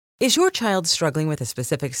Is your child struggling with a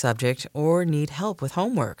specific subject or need help with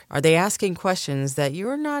homework? Are they asking questions that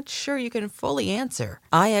you're not sure you can fully answer?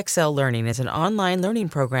 IXL Learning is an online learning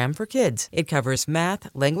program for kids. It covers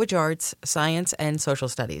math, language arts, science, and social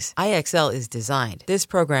studies. IXL is designed. This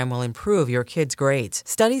program will improve your kids' grades.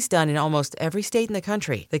 Studies done in almost every state in the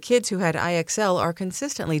country. The kids who had IXL are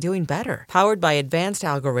consistently doing better. Powered by advanced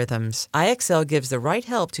algorithms, IXL gives the right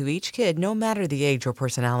help to each kid no matter the age or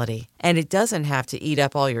personality. And it doesn't have to eat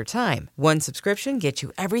up all your time. One subscription gets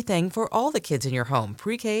you everything for all the kids in your home,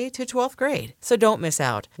 pre-K to 12th grade. So don't miss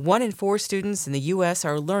out. 1 in 4 students in the U.S.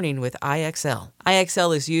 are learning with IXL.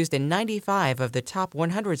 IXL is used in 95 of the top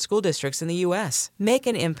 100 school districts in the U.S. Make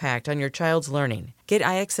an impact on your child's learning. Get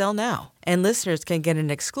IXL now. And listeners can get an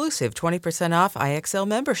exclusive 20% off IXL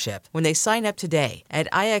membership when they sign up today at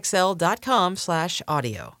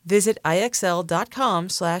IXL.com/audio. Visit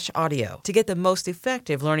IXL.com/audio to get the most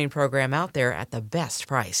effective learning program out there at the best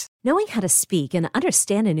price. Knowing how to speak and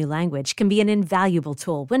understand a new language can be an invaluable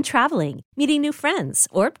tool when traveling, meeting new friends,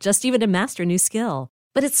 or just even to master a new skill.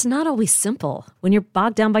 But it's not always simple when you're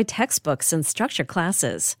bogged down by textbooks and structured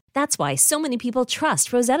classes. That's why so many people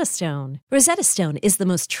trust Rosetta Stone. Rosetta Stone is the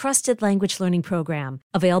most trusted language learning program,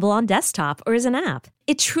 available on desktop or as an app.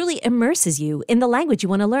 It truly immerses you in the language you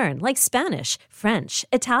want to learn, like Spanish, French,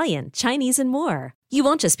 Italian, Chinese, and more. You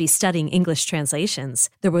won't just be studying English translations.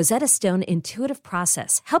 The Rosetta Stone intuitive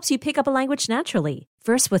process helps you pick up a language naturally,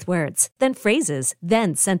 first with words, then phrases,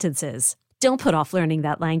 then sentences. Don't put off learning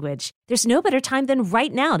that language. There's no better time than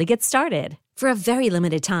right now to get started. For a very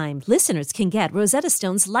limited time, listeners can get Rosetta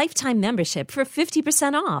Stone's lifetime membership for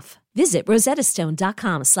 50% off. Visit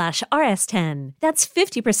rosettastone.com/rs10. That's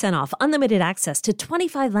 50% off unlimited access to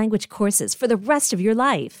 25 language courses for the rest of your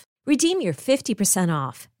life. Redeem your 50%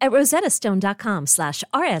 off at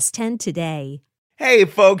rosettastone.com/rs10 today. Hey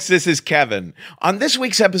folks, this is Kevin. On this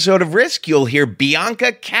week's episode of Risk, you'll hear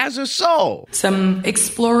Bianca Casusol. Some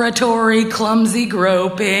exploratory, clumsy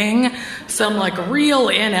groping, some real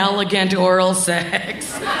inelegant oral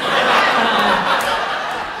sex.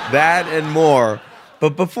 That and more.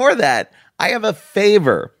 But before that, I have a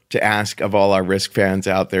favor to ask of all our Risk fans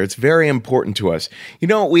out there. It's very important to us. You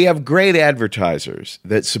know, we have great advertisers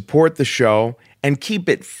that support the show and keep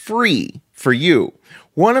it free for you.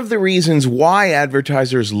 One of the reasons why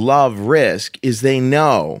advertisers love Risk is they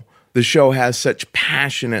know the show has such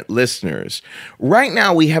passionate listeners. Right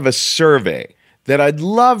now, we have a survey that I'd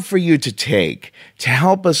love for you to take to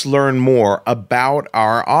help us learn more about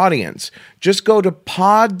our audience. Just go to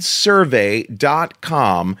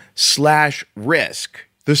podsurvey.com/risk.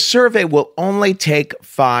 The survey will only take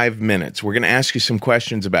 5 minutes. We're going to ask you some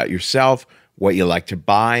questions about yourself, what you like to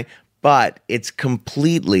buy, but it's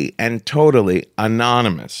completely and totally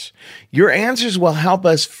anonymous. Your answers will help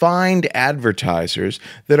us find advertisers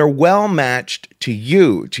that are well matched to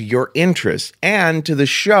you, to your interests, and to the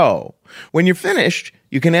show. When you're finished,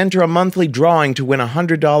 you can enter a monthly drawing to win a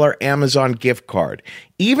 $100 Amazon gift card,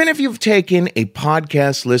 even if you've taken a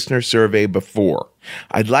podcast listener survey before.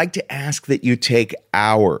 I'd like to ask that you take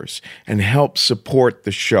ours and help support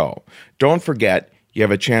the show. Don't forget, you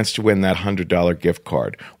have a chance to win that $100 gift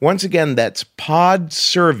card. Once again, that's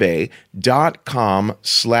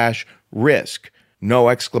podsurvey.com/risk. No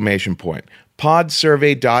exclamation point.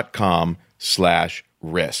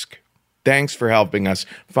 podsurvey.com/risk. Thanks for helping us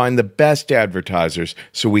find the best advertisers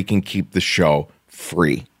so we can keep the show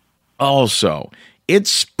free. Also, it's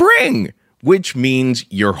spring, which means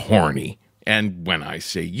you're horny. And when I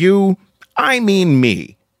say you, I mean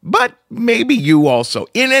me. But maybe you also.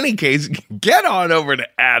 In any case, get on over to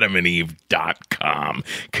adamandeve.com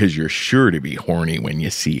because you're sure to be horny when you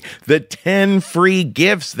see the 10 free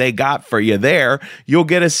gifts they got for you there. You'll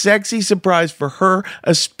get a sexy surprise for her,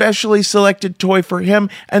 a specially selected toy for him,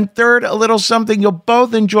 and third, a little something you'll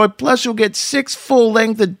both enjoy. Plus, you'll get 6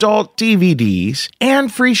 full-length adult DVDs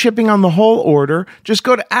and free shipping on the whole order. Just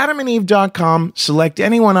go to adamandeve.com, select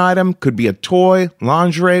any one item, could be a toy,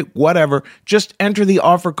 lingerie, whatever. Just enter the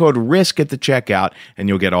offer code RISK at the checkout, and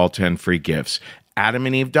you'll get all 10 free gifts.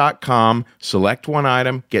 adamandeve.com, select one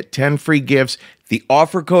item, get 10 free gifts. The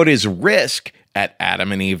offer code is RISK at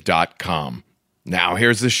adamandeve.com. Now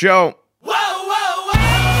here's the show.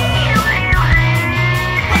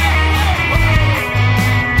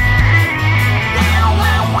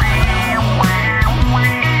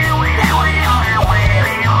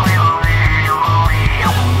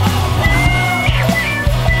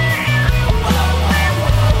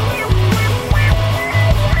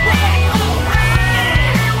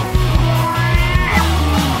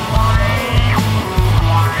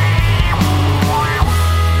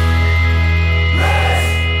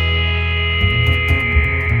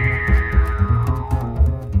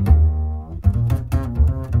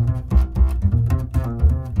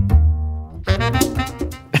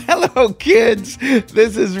 Hello, kids.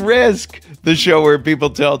 This is Risk, the show where people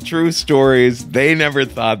tell true stories they never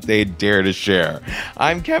thought they'd dare to share.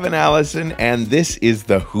 I'm Kevin Allison, and this is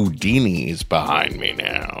the Houdinis behind me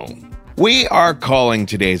now. We are calling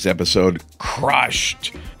today's episode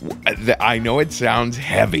Crushed. I know it sounds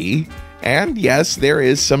heavy, and yes, there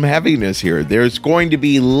is some heaviness here. There's going to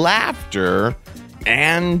be laughter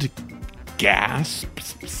and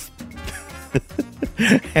gasps.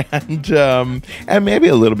 and maybe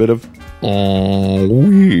a little bit of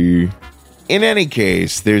in any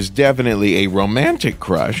case, there's definitely a romantic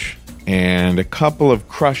crush and a couple of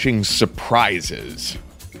crushing surprises.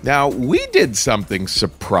 Now, we did something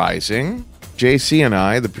surprising. JC and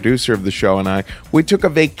I, the producer of the show, and I, we took a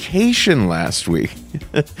vacation last week.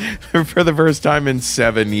 For the first time in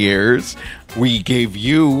 7 years. We gave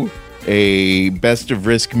you a Best of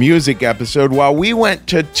Risk music episode while we went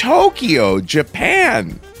to Tokyo,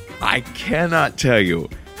 Japan. I cannot tell you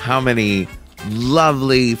how many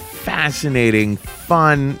lovely, fascinating,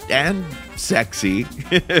 fun, and sexy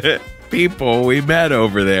people we met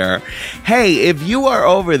over there. Hey, if you are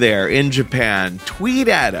over there in Japan, tweet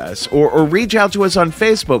at us or reach out to us on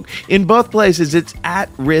Facebook. In both places, it's at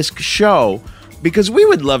Risk Show, because we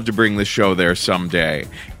would love to bring the show there someday.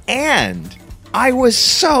 And I was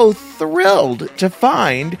so thrilled to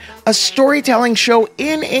find a storytelling show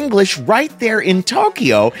in English right there in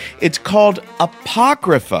Tokyo. It's called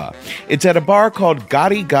Apocrypha. It's at a bar called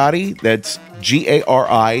Gari Gari, that's Gari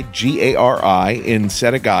in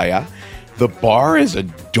Setagaya. The bar is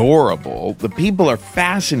adorable. The people are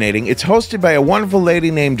fascinating. It's hosted by a wonderful lady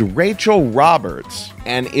named Rachel Roberts.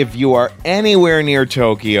 And if you are anywhere near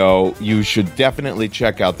Tokyo, you should definitely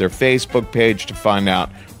check out their Facebook page to find out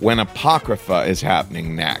when Apocrypha is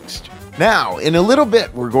happening next. Now, in a little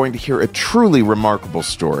bit, we're going to hear a truly remarkable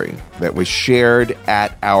story that was shared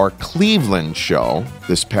at our Cleveland show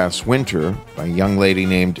this past winter by a young lady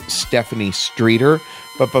named Stephanie Streeter.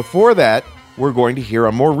 But before that, we're going to hear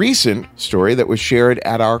a more recent story that was shared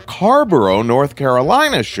at our Carborough, North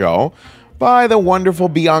Carolina show by the wonderful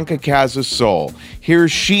Bianca Casasol. Here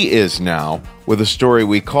she is now with a story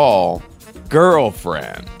we call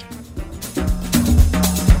Girlfriend.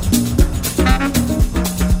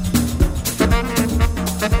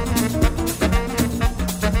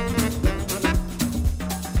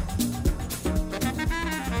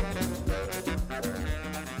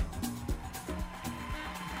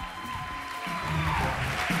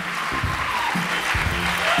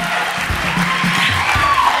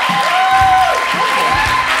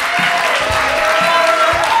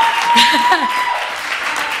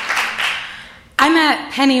 I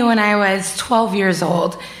met Penny when I was 12 years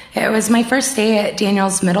old. It was my first day at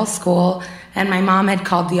Daniels Middle School, and my mom had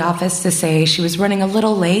called the office to say she was running a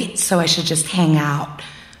little late, so I should just hang out.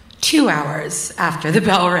 2 hours after the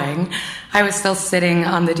bell rang, I was still sitting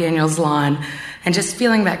on the Daniels lawn and just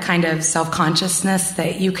feeling that kind of self-consciousness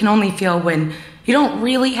that you can only feel when you don't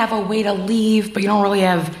really have a way to leave, but you don't really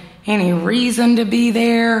have any reason to be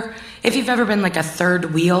there. If you've ever been like a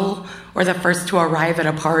third wheel or the first to arrive at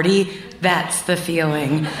a party, that's the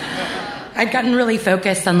feeling. I'd gotten really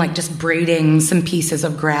focused on like just braiding some pieces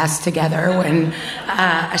of grass together when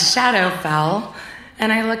a shadow fell,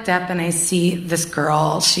 and I looked up and I see this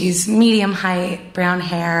girl. She's medium height, brown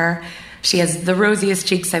hair. She has the rosiest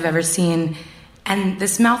cheeks I've ever seen, and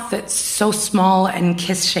this mouth that's so small and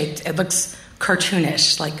kiss-shaped, it looks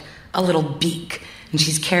cartoonish, like a little beak. And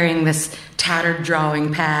she's carrying this tattered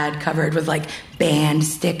drawing pad covered with like band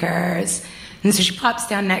stickers. And so she pops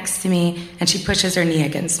down next to me and she pushes her knee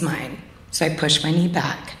against mine. So I push my knee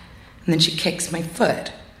back. And then she kicks my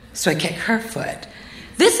foot. So I kick her foot.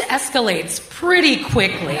 This escalates pretty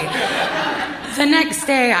quickly. The next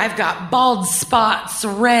day I've got bald spots,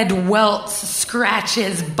 red welts,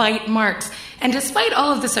 scratches, bite marks. And despite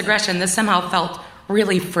all of this aggression, this somehow felt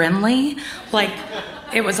really friendly. Like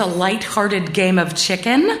it was a lighthearted game of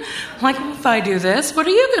chicken. Like, if I do this, what are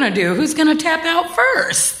you going to do? Who's going to tap out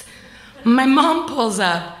first? My mom pulls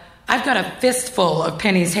up. I've got a fistful of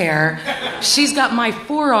Penny's hair. She's got my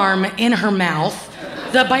forearm in her mouth.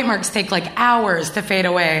 The bite marks take like hours to fade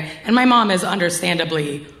away, and my mom is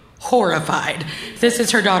understandably horrified. This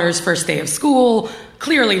is her daughter's first day of school.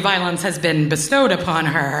 Clearly, violence has been bestowed upon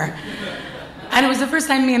her. And it was the first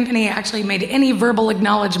time me and Penny actually made any verbal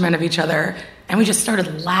acknowledgement of each other. And we just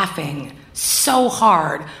started laughing so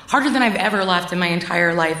hard, harder than I've ever laughed in my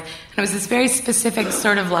entire life. And it was this very specific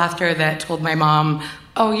sort of laughter that told my mom,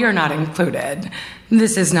 oh, you're not included.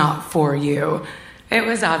 This is not for you. It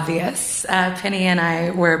was obvious. Penny and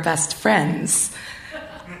I were best friends.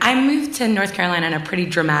 I moved to North Carolina in a pretty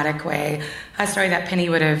dramatic way. a story that Penny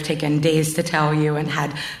would have taken days to tell you and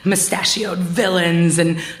had mustachioed villains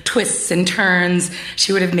and twists and turns.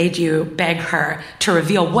 She would have made you beg her to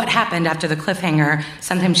reveal what happened after the cliffhanger.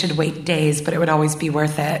 Sometimes she'd wait days, but it would always be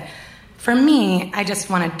worth it. For me, I just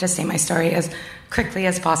wanted to say my story as quickly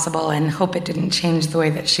as possible and hope it didn't change the way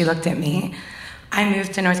that she looked at me. I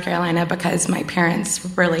moved to North Carolina because my parents'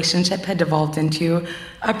 relationship had devolved into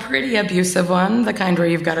a pretty abusive one, the kind where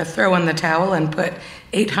you've got to throw in the towel and put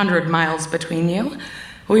 800 miles between you.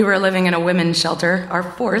 We were living in a women's shelter, our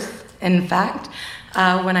fourth, in fact,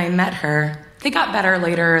 when I met her. They got better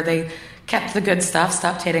later. They kept the good stuff,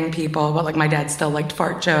 stopped hitting people, but my dad still liked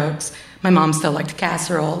fart jokes. My mom still liked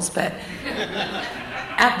casseroles, but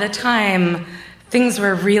at the time, things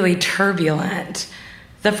were really turbulent.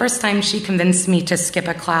 The first time she convinced me to skip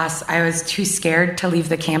a class, I was too scared to leave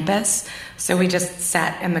the campus, so we just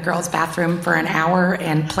sat in the girls' bathroom for an hour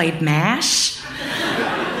and played MASH.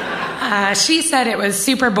 She said it was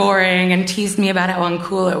super boring and teased me about how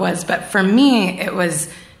uncool it was, but for me, it was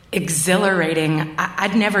exhilarating.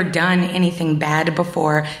 I'd never done anything bad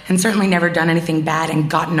before, and certainly never done anything bad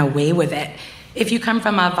and gotten away with it. If you come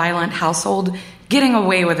from a violent household, getting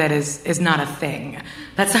away with it is not a thing.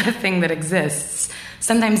 That's not a thing that exists.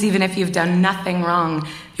 Sometimes even if you've done nothing wrong,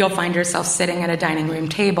 you'll find yourself sitting at a dining room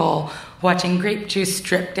table, watching grape juice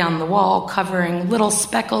drip down the wall, covering little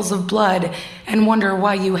speckles of blood, and wonder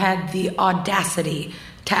why you had the audacity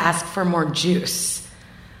to ask for more juice.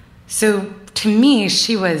 So to me,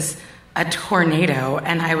 she was a tornado,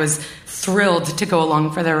 and I was thrilled to go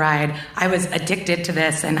along for the ride. I was addicted to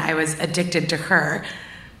this, and I was addicted to her.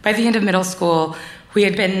 By the end of middle school, we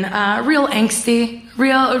had been real angsty,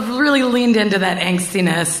 really leaned into that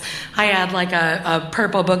angstiness. I had a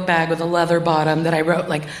purple book bag with a leather bottom that I wrote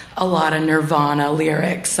a lot of Nirvana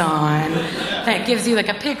lyrics on. That gives you a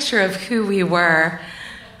picture of who we were.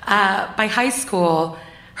 By high school,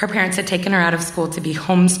 her parents had taken her out of school to be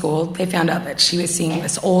homeschooled. They found out that she was seeing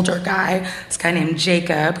this older guy, this guy named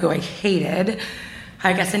Jacob, who I hated.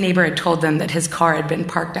 I guess a neighbor had told them that his car had been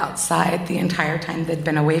parked outside the entire time they'd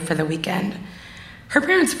been away for the weekend. Her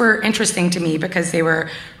parents were interesting to me because they were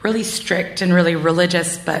really strict and really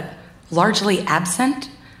religious, but largely absent.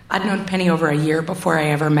 I'd known Penny over a year before I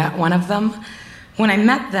ever met one of them. When I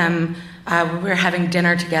met them, we were having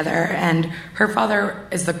dinner together, and her father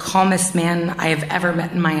is the calmest man I have ever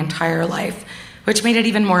met in my entire life, which made it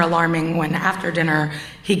even more alarming when after dinner,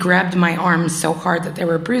 he grabbed my arms so hard that there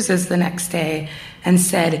were bruises the next day and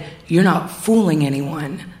said, "You're not fooling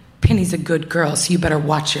anyone. Penny's a good girl, so you better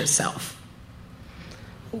watch yourself."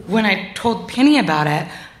 When I told Penny about it,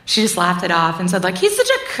 she just laughed it off and said, "He's such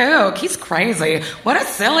a kook. He's crazy. What a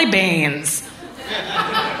silly beans."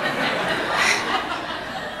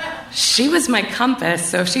 She was my compass,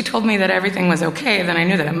 so if she told me that everything was okay, then I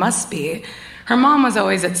knew that it must be. Her mom was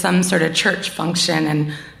always at some sort of church function,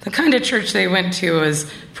 and the kind of church they went to was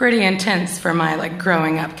pretty intense for my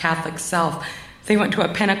growing up Catholic self. They went to a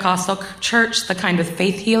Pentecostal church, the kind with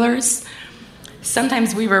faith healers.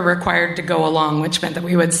 Sometimes we were required to go along, which meant that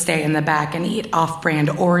we would stay in the back and eat off-brand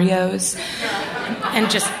Oreos and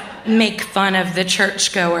just make fun of the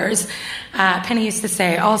churchgoers. Penny used to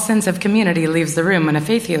say, "All sense of community leaves the room when a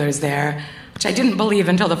faith healer's there," which I didn't believe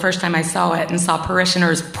until the first time I saw it and saw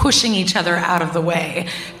parishioners pushing each other out of the way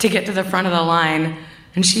to get to the front of the line.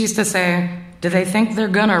 And she used to say, "Do they think they're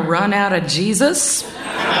gonna run out of Jesus?"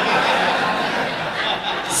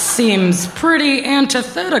 Seems pretty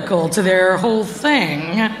antithetical to their whole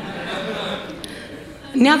thing.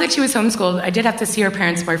 Now that she was homeschooled, I did have to see her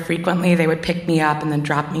parents more frequently. They would pick me up and then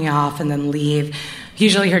drop me off and then leave.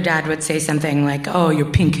 Usually her dad would say something like, "Oh, your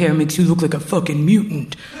pink hair makes you look like a fucking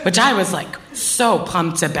mutant," which I was so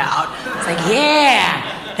pumped about. It's yeah,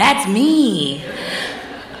 that's me.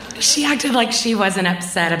 She acted like she wasn't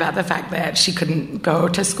upset about the fact that she couldn't go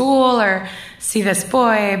to school or see this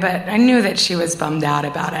boy, but I knew that she was bummed out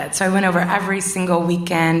about it. So I went over every single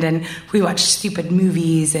weekend, and we watched stupid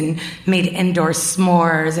movies and made indoor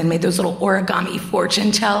s'mores and made those little origami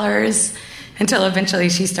fortune tellers until eventually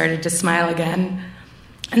she started to smile again.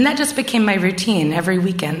 And that just became my routine. Every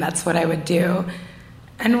weekend, that's what I would do.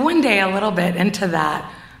 And one day, a little bit into that,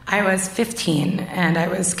 I was 15, and I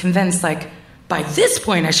was convinced, by this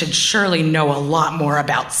point, I should surely know a lot more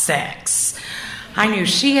about sex. I knew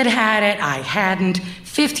she had had it, I hadn't.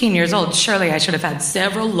 15 years old, surely I should have had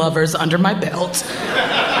several lovers under my belt.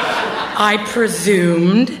 I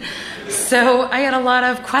presumed. So I had a lot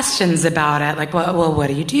of questions about it, well, what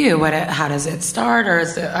do you do? How does it start? Or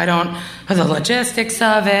the logistics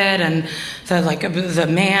of it and the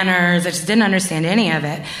manners. I just didn't understand any of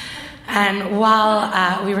it. And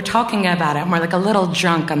while we were talking about it, and we're like a little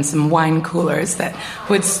drunk on some wine coolers that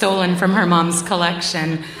we'd stolen from her mom's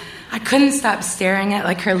collection, I couldn't stop staring at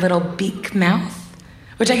like her little beak mouth,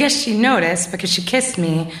 which I guess she noticed because she kissed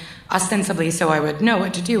me, ostensibly so I would know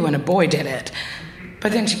what to do when a boy did it.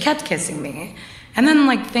 But then she kept kissing me. And then,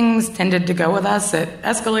 like, things tended to go with us. It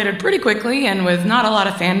escalated pretty quickly and with not a lot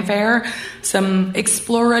of fanfare. Some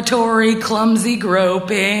exploratory, clumsy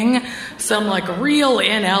groping. Some, like, real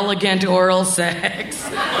inelegant oral sex.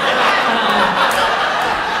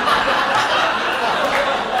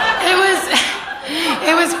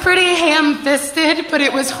 It was pretty ham-fisted, but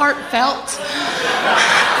it was heartfelt.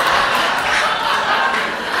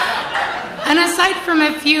 And aside from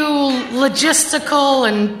a few logistical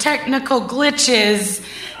and technical glitches,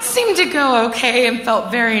 seemed to go okay and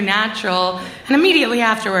felt very natural. And immediately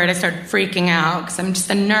afterward, I started freaking out because I'm just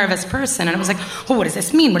a nervous person. And I was like, oh, what does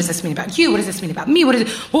this mean? What does this mean about you? What does this mean about me? What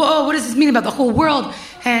does this mean about the whole world?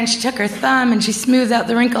 And she took her thumb and she smoothed out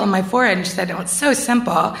the wrinkle on my forehead. And she said, oh, it's so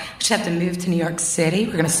simple. We just have to move to New York City.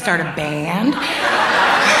 We're going to start a band.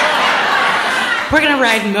 We're going to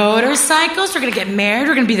ride motorcycles. We're going to get married.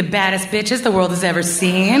 We're going to be the baddest bitches the world has ever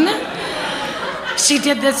seen. She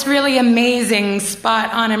did this really amazing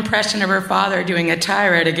spot-on impression of her father doing a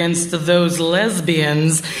tirade against those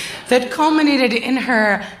lesbians that culminated in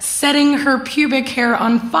her setting her pubic hair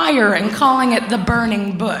on fire and calling it the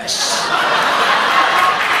burning bush.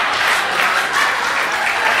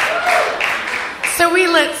 So we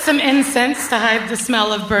lit some incense to hide the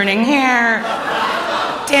smell of burning hair,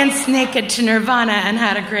 danced naked to Nirvana, and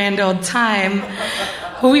had a grand old time.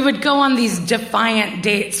 We would go on these defiant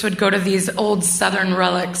dates, would go to these old Southern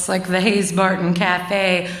relics like the Hayes Barton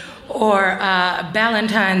Cafe or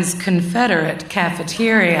Ballantyne's Confederate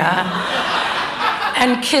Cafeteria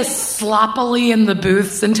and kiss sloppily in the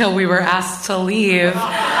booths until we were asked to leave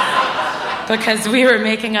because we were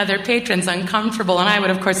making other patrons uncomfortable. And I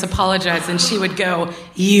would, of course, apologize, and she would go,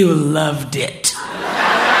 "You loved it."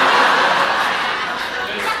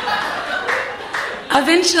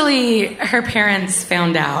 Eventually, her parents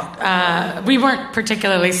found out. We weren't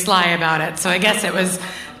particularly sly about it, so I guess it was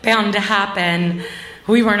bound to happen.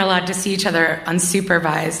 We weren't allowed to see each other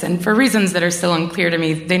unsupervised, and for reasons that are still unclear to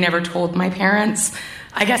me, they never told my parents.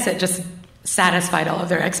 I guess it just satisfied all of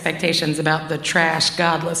their expectations about the trash,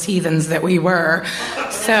 godless heathens that we were.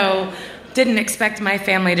 So, didn't expect my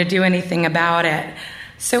family to do anything about it.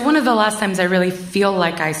 So one of the last times I really feel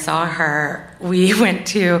like I saw her, we went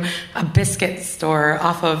to a biscuit store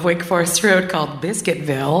off of Wake Forest Road called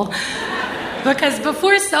Biscuitville. Because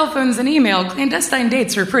before cell phones and email, clandestine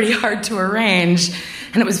dates were pretty hard to arrange.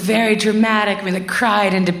 And it was very dramatic. We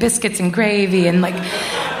cried into biscuits and gravy and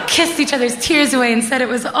kissed each other's tears away and said it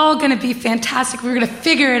was all going to be fantastic. We were going to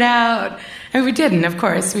figure it out. And we didn't, of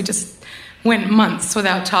course. We just went months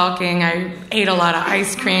without talking. I ate a lot of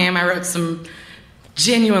ice cream. I wrote some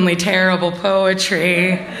genuinely terrible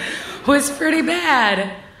poetry. It was pretty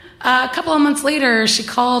bad. A couple of months later, she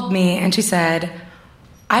called me and she said,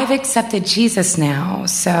 "I've accepted Jesus now,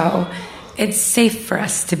 so it's safe for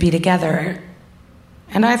us to be together."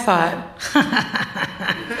 And I thought,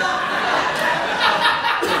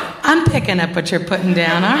 I'm picking up what you're putting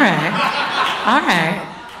down. All right.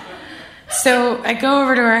 So I go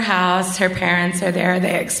over to her house. Her parents are there.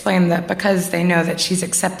 They explain that because they know that she's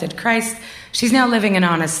accepted Christ, she's now living an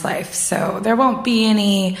honest life. So there won't be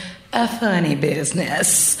any funny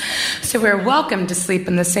business. So we're welcome to sleep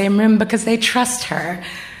in the same room because they trust her.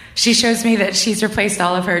 She shows me that she's replaced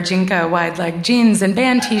all of her Jinko wide-leg jeans and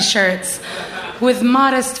band T-shirts with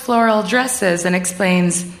modest floral dresses and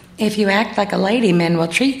explains, if you act like a lady, men will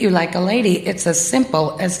treat you like a lady. It's as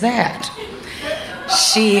simple as that.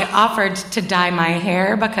 She offered to dye my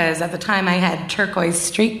hair because at the time I had turquoise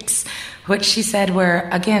streaks, which she said were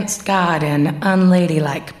against God and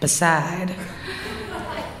unladylike beside.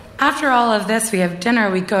 After all of this, we have dinner,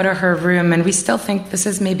 we go to her room, and we still think this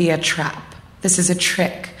is maybe a trap. This is a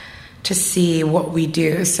trick to see what we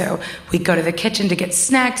do. So we go to the kitchen to get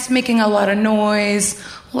snacks, making a lot of noise,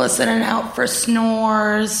 listening out for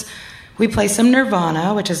snores. We play some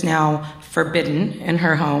Nirvana, which is now forbidden in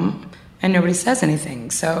her home. And nobody says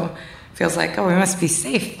anything, so it feels like, oh, we must be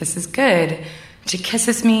safe. This is good. She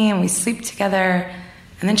kisses me, and we sleep together.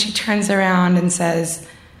 And then she turns around and says,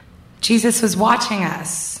 Jesus was watching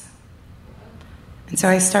us. And so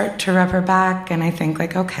I start to rub her back, and I think,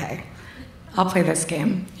 okay, I'll play this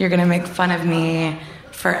game. You're going to make fun of me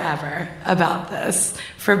forever about this,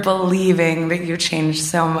 for believing that you changed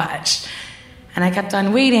so much. And I kept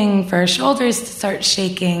on waiting for her shoulders to start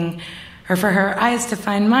shaking, or for her eyes to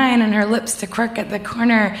find mine and her lips to quirk at the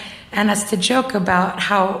corner. and us to joke about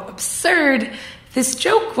how absurd this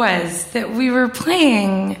joke was that we were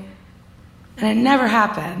playing. And it never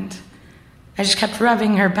happened. I just kept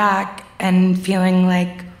rubbing her back and feeling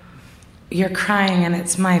like, you're crying and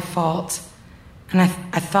it's my fault. And I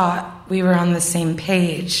thought we were on the same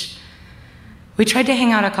page. We tried to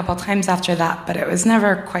hang out a couple times after that, but it was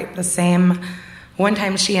never quite the same. One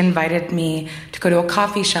time she invited me to go to a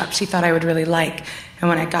coffee shop she thought I would really like. And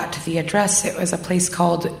when I got to the address, it was a place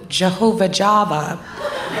called Jehovah Java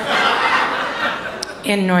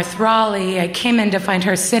in North Raleigh. I came in to find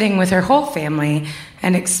her sitting with her whole family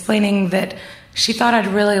and explaining that she thought I'd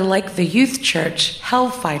really like the youth church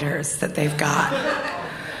Hellfighters that they've got.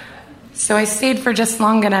 So I stayed for just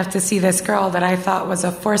long enough to see this girl that I thought was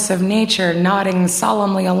a force of nature nodding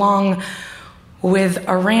solemnly along with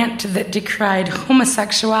a rant that decried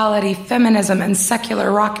homosexuality, feminism, and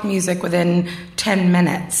secular rock music within 10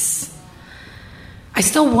 minutes. I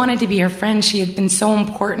still wanted to be her friend. She had been so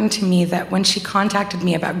important to me that when she contacted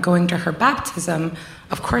me about going to her baptism,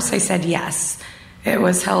 of course I said yes. It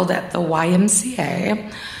was held at the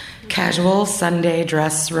YMCA. Casual Sunday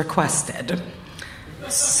dress requested.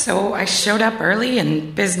 So I showed up early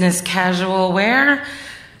in business casual wear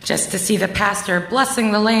just to see the pastor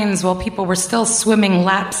blessing the lanes while people were still swimming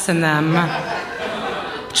laps in them.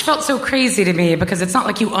 Which felt so crazy to me because it's not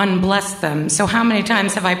like you unbless them. So how many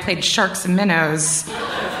times have I played sharks and minnows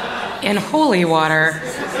in holy water?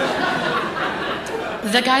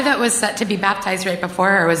 The guy that was set to be baptized right before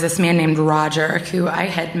her was this man named Roger, who I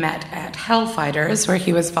had met at Hellfighters, where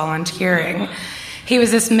he was volunteering. He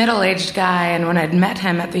was this middle-aged guy, and when I'd met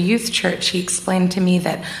him at the youth church, he explained to me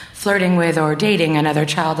that flirting with or dating another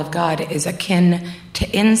child of God is akin to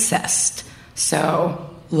incest. So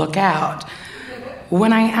look out.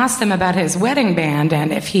 When I asked him about his wedding band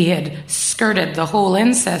and if he had skirted the whole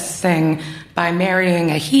incest thing by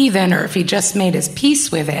marrying a heathen or if he just made his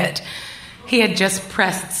peace with it, he had just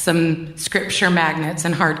pressed some scripture magnets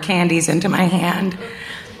and hard candies into my hand.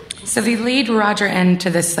 So they lead Roger into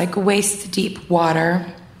this waist-deep water,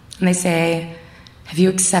 and they say, have you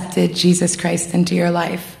accepted Jesus Christ into your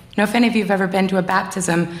life? Now, if any of you have ever been to a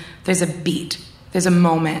baptism, there's a beat, there's a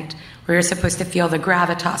moment where you're supposed to feel the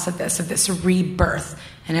gravitas of this rebirth,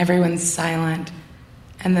 and everyone's silent.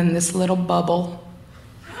 And then this little bubble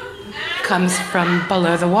comes from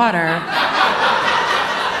below the water,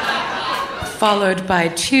 followed by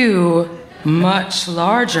two much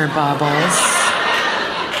larger bubbles.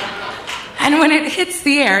 And when it hits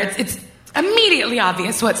the air, it's immediately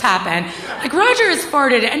obvious what's happened. Roger has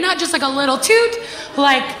farted, and not just a little toot,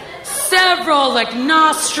 several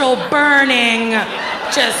nostril burning,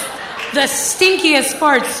 just the stinkiest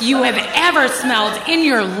farts you have ever smelled in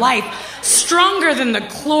your life, stronger than the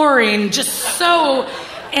chlorine, just so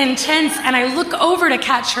intense. And I look over to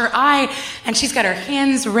catch her eye, and she's got her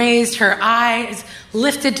hands raised, her eyes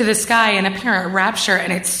lifted to the sky in apparent rapture,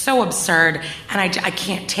 and it's so absurd, and I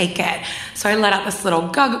can't take it. So I let out this little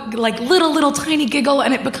little tiny giggle,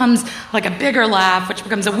 and it becomes a bigger laugh, which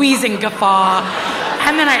becomes a wheezing guffaw.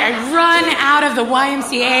 And then I run out of the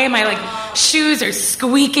YMCA. My shoes are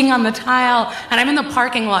squeaking on the tile, and I'm in the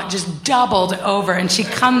parking lot just doubled over, and she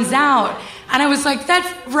comes out, and I was like, that's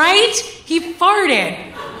right, he farted.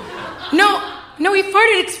 No, he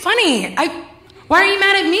farted, it's funny. Why are you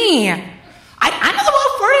mad at me? I'm not the one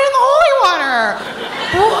who farted in the holy water.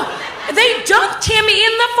 Well, they dunked him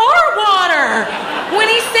in the fart water when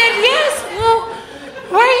he said yes. Well,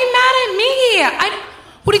 why are you mad at me?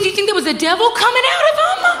 What, did you think there was a devil coming out of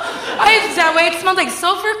him? Is that way it smelled like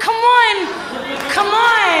sulfur? Come on.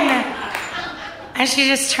 And she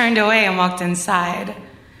just turned away and walked inside.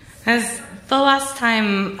 That's the last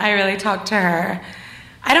time I really talked to her.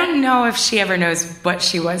 I don't know if she ever knows what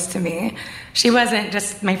she was to me. She wasn't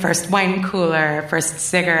just my first wine cooler, first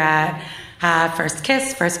cigarette, first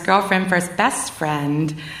kiss, first girlfriend, first best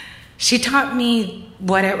friend. She taught me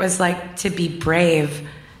what it was like to be brave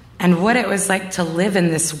and what it was like to live in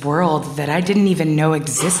this world that I didn't even know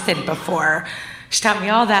existed before. She taught me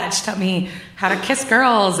all that. She taught me how to kiss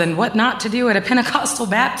girls and what not to do at a Pentecostal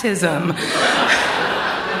baptism.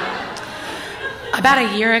 About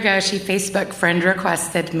a year ago, she Facebook friend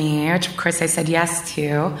requested me, which of course I said yes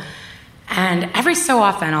to. And every so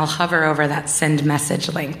often, I'll hover over that send message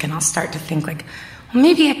link, and I'll start to think well,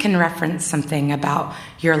 maybe I can reference something about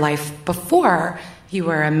your life before you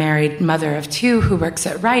were a married mother of two who works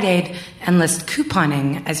at Rite Aid and list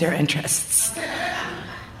couponing as your interests.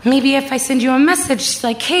 Maybe if I send you a message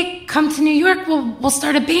hey, come to New York, we'll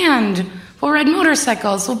start a band. We'll ride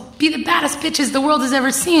motorcycles. We'll be the baddest bitches the world has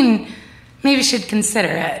ever seen. Maybe you should consider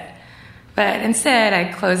it. But instead,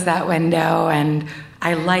 I closed that window, and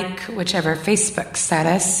I like whichever Facebook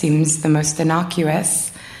status seems the most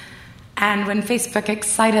innocuous. And when Facebook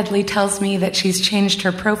excitedly tells me that she's changed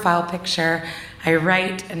her profile picture, I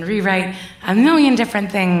write and rewrite a million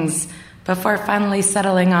different things before finally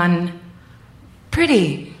settling on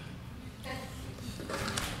pretty.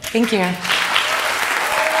 Thank you.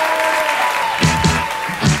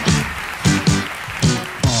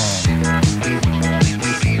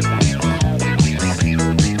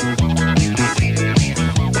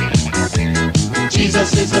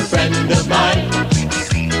 Jesus is a friend of mine.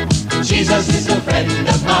 Jesus is a friend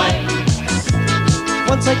of mine.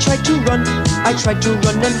 Once I tried to run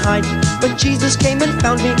and hide, but Jesus came and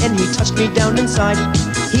found me and he touched me down inside.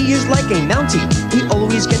 He is like a Mountie, he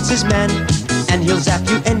always gets his man, and he'll zap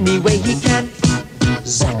you any way he can.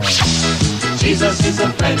 Zap. Jesus is a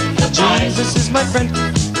friend of mine. Jesus is my friend.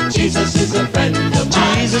 Jesus is a friend of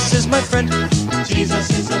mine. Jesus is my friend. Jesus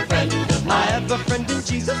is a friend of mine. I have a friend in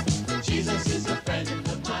Jesus. Jesus is a friend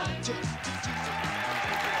of mine.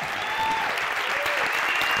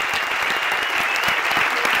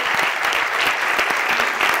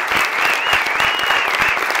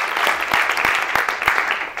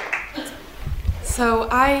 So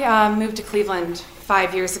I moved to Cleveland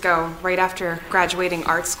 5 years ago, right after graduating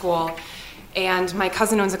art school. And my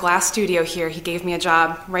cousin owns a glass studio here. He gave me a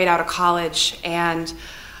job right out of college. And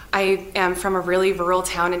I am from a really rural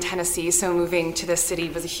town in Tennessee, so moving to this city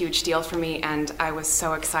was a huge deal for me, and I was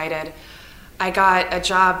so excited. I got a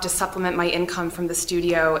job to supplement my income from the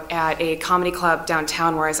studio at a comedy club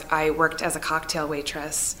downtown where I worked as a cocktail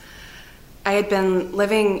waitress. I had been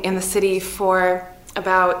living in the city for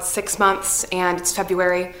about 6 months, and it's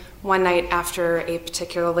February. One night after a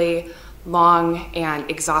particularly long and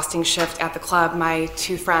exhausting shift at the club, my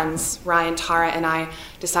two friends, Ryan, Tara, and I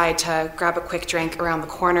decided to grab a quick drink around the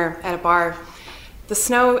corner at a bar. The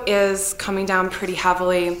snow is coming down pretty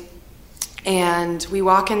heavily, and we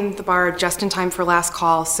walk in the bar just in time for last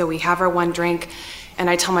call, so we have our one drink, and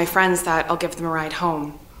I tell my friends that I'll give them a ride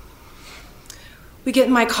home. We get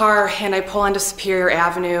in my car, and I pull onto Superior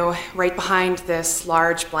Avenue, right behind this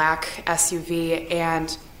large black SUV,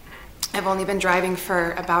 and I've only been driving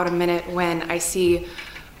for about a minute when I see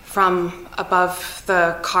from above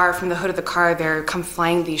the car, from the hood of the car, there come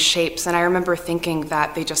flying these shapes, and I remember thinking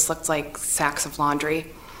that they just looked like sacks of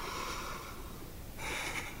laundry.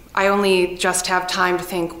 I only just have time to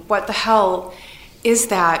think, what the hell is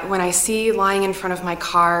that, when I see lying in front of my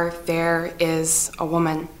car, there is a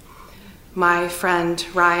woman. My friend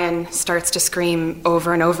Ryan starts to scream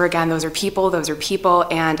over and over again, those are people,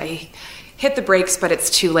 and I hit the brakes, but it's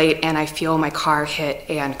too late, and I feel my car hit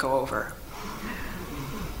and go over.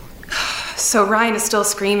 So Ryan is still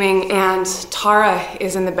screaming, and Tara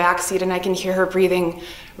is in the back seat, and I can hear her breathing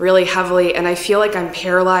really heavily, and I feel like I'm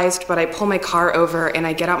paralyzed, but I pull my car over, and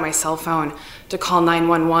I get out my cell phone to call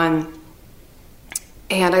 911,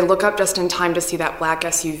 and I look up just in time to see that black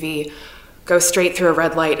SUV go straight through a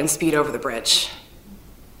red light and speed over the bridge.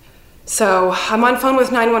 So I'm on phone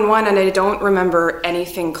with 911, and I don't remember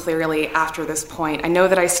anything clearly after this point. I know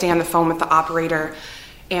that I stay on the phone with the operator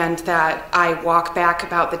and that I walk back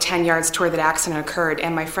about the 10 yards to where that accident occurred,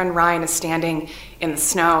 and my friend Ryan is standing in the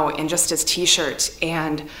snow in just his t-shirt,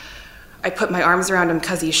 and I put my arms around him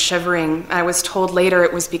because he's shivering. I was told later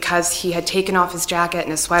it was because he had taken off his jacket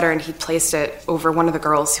and his sweater and he'd placed it over one of the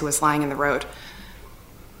girls who was lying in the road.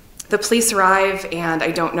 The police arrive, and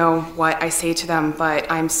I don't know what I say to them, but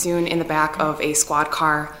I'm soon in the back of a squad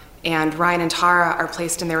car, and Ryan and Tara are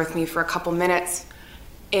placed in there with me for a couple minutes,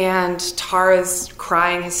 and Tara's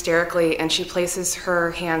crying hysterically, and she places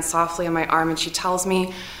her hand softly on my arm, and she tells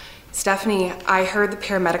me, Stephanie, I heard the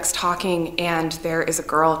paramedics talking, and there is a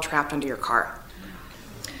girl trapped under your car.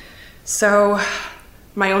 So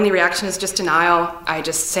my only reaction is just denial. I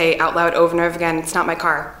just say out loud over and over again, it's not my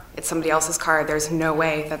car. It's somebody else's car. There's no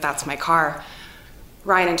way that that's my car.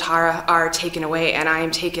 Ryan and Tara are taken away, and I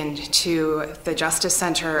am taken to the Justice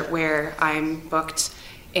Center where I'm booked.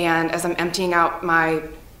 And as I'm emptying out my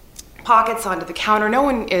pockets onto the counter, no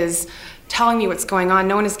one is telling me what's going on.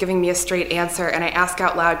 No one is giving me a straight answer. And I ask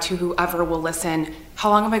out loud to whoever will listen, how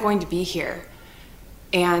long am I going to be here?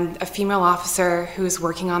 And a female officer who's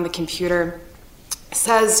working on the computer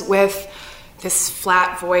says with this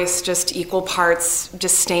flat voice, just equal parts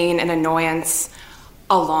disdain and annoyance,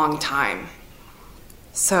 a long time.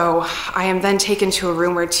 So I am then taken to a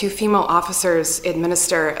room where two female officers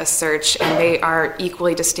administer a search, and they are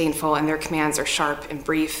equally disdainful, and their commands are sharp and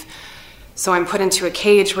brief. So I'm put into a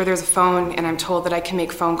cage where there's a phone, and I'm told that I can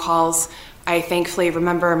make phone calls. I thankfully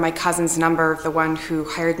remember my cousin's number, the one who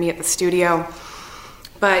hired me at the studio.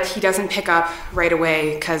 But he doesn't pick up right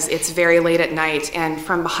away because it's very late at night, and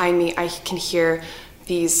from behind me I can hear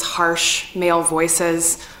these harsh male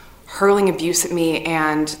voices hurling abuse at me,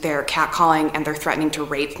 and they're catcalling, and they're threatening to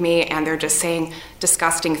rape me, and they're just saying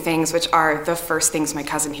disgusting things, which are the first things my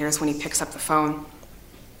cousin hears when he picks up the phone.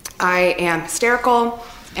 I am hysterical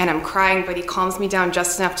and I'm crying, but he calms me down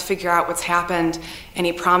just enough to figure out what's happened, and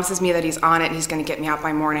he promises me that he's on it and he's going to get me out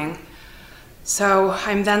by morning. So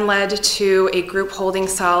I'm then led to a group holding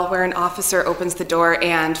cell where an officer opens the door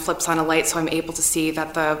and flips on a light, so I'm able to see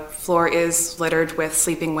that the floor is littered with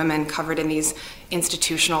sleeping women covered in these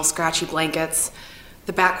institutional scratchy blankets.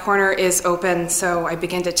 The back corner is open, so I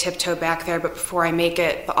begin to tiptoe back there, but before I make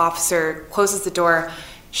it, the officer closes the door,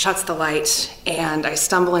 shuts the light, and I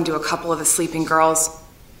stumble into a couple of the sleeping girls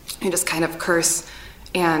who just kind of curse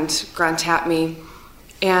and grunt at me.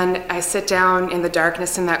 And I sit down in the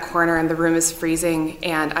darkness in that corner, and the room is freezing,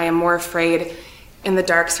 and I am more afraid in the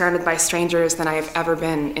dark surrounded by strangers than I have ever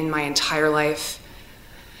been in my entire life.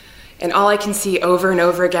 And all I can see over and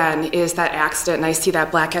over again is that accident, and I see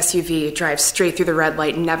that black SUV drive straight through the red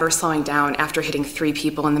light, never slowing down after hitting 3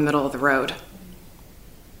 people in the middle of the road.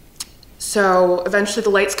 So eventually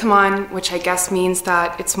the lights come on, which I guess means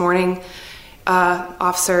that it's morning.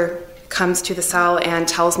 Officer comes to the cell and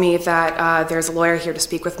tells me that there's a lawyer here to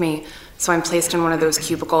speak with me. So I'm placed in one of those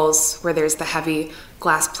cubicles where there's the heavy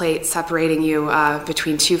glass plate separating you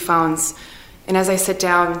between 2 phones. And as I sit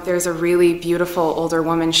down, there's a really beautiful older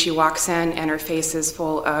woman. She walks in, and her face is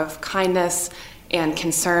full of kindness and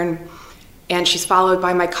concern. And she's followed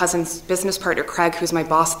by my cousin's business partner, Craig, who's my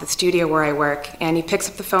boss at the studio where I work. And he picks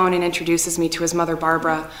up the phone and introduces me to his mother,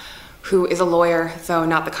 Barbara, who is a lawyer, though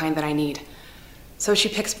not the kind that I need. So she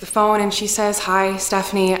picks up the phone and she says, "Hi,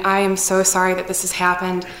 Stephanie, I am so sorry that this has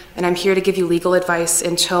happened, and I'm here to give you legal advice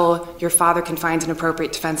until your father can find an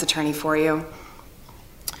appropriate defense attorney for you."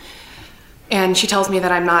 And she tells me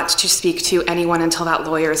that I'm not to speak to anyone until that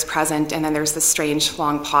lawyer is present, and then there's this strange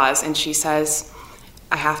long pause, and she says,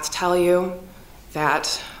 "I have to tell you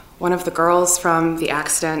that one of the girls from the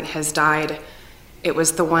accident has died. It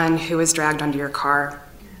was the one who was dragged under your car."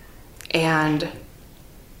 And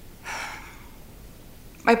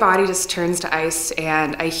my body just turns to ice,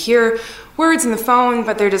 and I hear words in the phone,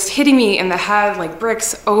 but they're just hitting me in the head like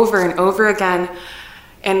bricks over and over again.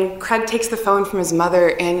 And Craig takes the phone from his mother,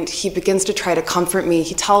 and he begins to try to comfort me.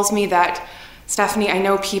 He tells me that, "Stephanie, I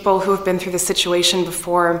know people who have been through this situation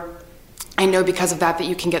before. I know because of that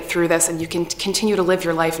you can get through this, and you can continue to live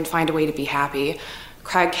your life and find a way to be happy."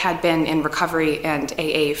 Craig had been in recovery and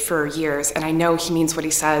AA for years, and I know he means what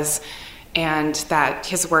he says, and that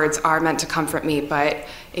his words are meant to comfort me, but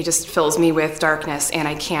it just fills me with darkness, and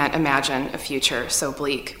I can't imagine a future so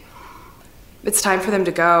bleak. It's time for them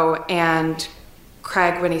to go, and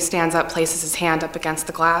Craig, when he stands up, places his hand up against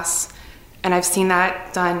the glass. And I've seen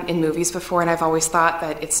that done in movies before, and I've always thought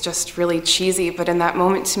that it's just really cheesy, but in that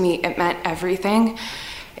moment to me, it meant everything.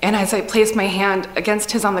 And as I placed my hand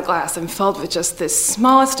against his on the glass, I'm filled with just this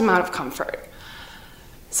smallest amount of comfort.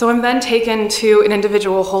 So I'm then taken to an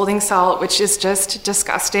individual holding cell, which is just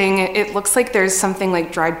disgusting. It looks like there's something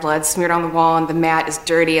like dried blood smeared on the wall, and the mat is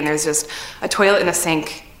dirty, and there's just a toilet and a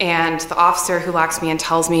sink. And the officer who locks me in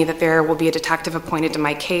tells me that there will be a detective appointed to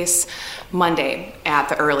my case Monday at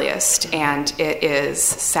the earliest. And it is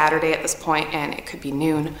Saturday at this point, and it could be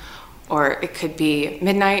noon, or it could be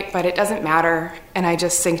midnight, but it doesn't matter. And I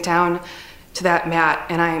just sink down to that mat,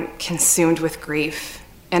 and I'm consumed with grief.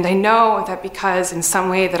 And I know that because in some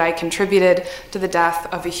way that I contributed to the death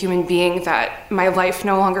of a human being, that my life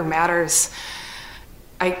no longer matters.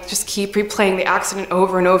 I just keep replaying the accident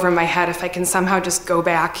over and over in my head. If I can somehow just go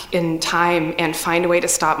back in time and find a way to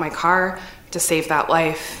stop my car to save that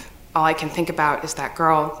life, all I can think about is that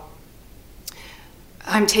girl.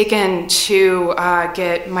 I'm taken to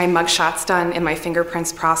get my mugshots done and my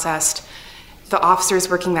fingerprints processed. The officers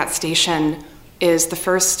working that station is the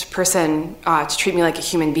first person to treat me like a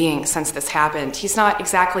human being since this happened. He's not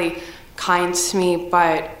exactly kind to me,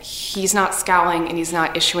 but he's not scowling, and he's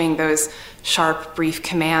not issuing those sharp, brief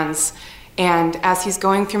commands. And as he's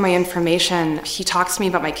going through my information, he talks to me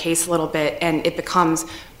about my case a little bit, and it becomes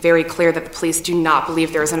very clear that the police do not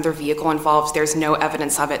believe there is another vehicle involved. There's no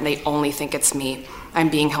evidence of it, and they only think it's me. I'm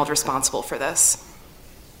being held responsible for this.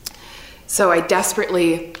 So I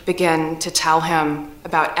desperately begin to tell him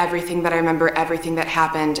about everything that I remember, everything that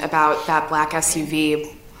happened, about that black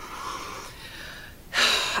SUV.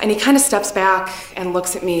 And he kind of steps back and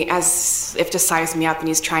looks at me as if to size me up, and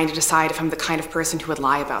he's trying to decide if I'm the kind of person who would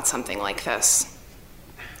lie about something like this.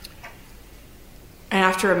 And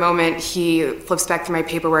after a moment, he flips back through my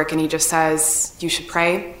paperwork and he just says, "You should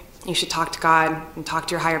pray You should talk to God and talk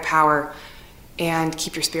to your higher power and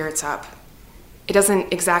keep your spirits up. It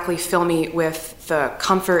doesn't exactly fill me with the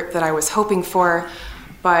comfort that I was hoping for,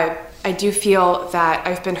 but I do feel that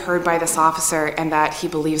I've been heard by this officer and that he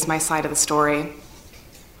believes my side of the story.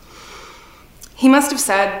 He must have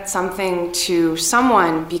said something to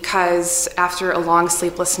someone, because after a long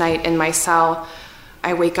sleepless night in my cell,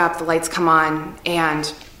 I wake up, the lights come on,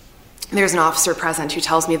 and there's an officer present who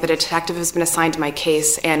tells me that a detective has been assigned to my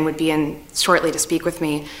case and would be in shortly to speak with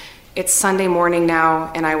me. It's Sunday morning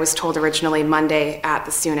now, and I was told originally Monday at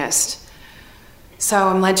the soonest. So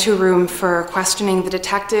I'm led to a room for questioning. The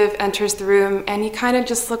detective enters the room, and he kind of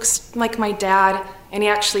just looks like my dad, and he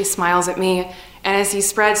actually smiles at me. And as he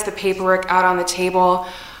spreads the paperwork out on the table,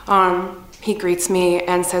 he greets me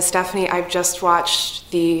and says, "Stephanie, I've just watched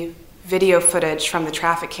the video footage from the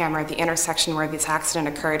traffic camera at the intersection where this accident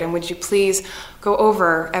occurred, and would you please go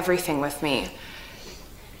over everything with me?"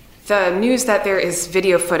 The news that there is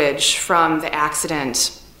video footage from the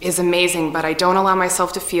accident is amazing, but I don't allow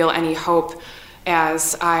myself to feel any hope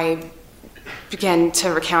as I begin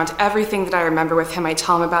to recount everything that I remember with him. I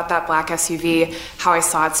tell him about that black SUV, how I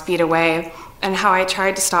saw it speed away, and how I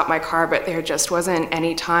tried to stop my car, but there just wasn't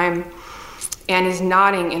any time. And he's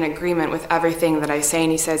nodding in agreement with everything that I say,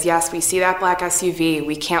 and he says, "Yes, we see that black SUV.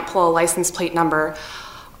 We can't pull a license plate number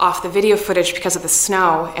off the video footage because of the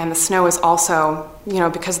snow, and the snow is also,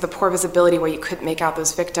 because of the poor visibility where you couldn't make out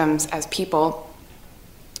those victims as people."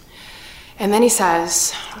 And then he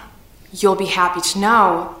says, "You'll be happy to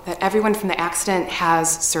know that everyone from the accident has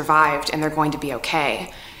survived and they're going to be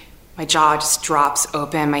okay." My jaw just drops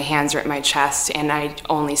open, my hands are at my chest, and I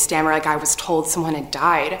only stammer like I was told someone had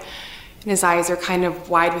died. And his eyes are kind of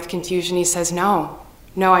wide with confusion. He says, No,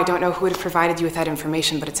 I don't know who would have provided you with that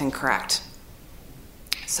information, but it's incorrect."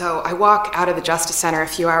 So I walk out of the Justice Center a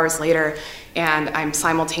few hours later, and I'm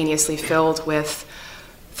simultaneously filled with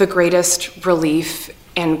the greatest relief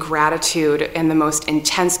and gratitude and the most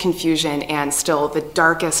intense confusion and still the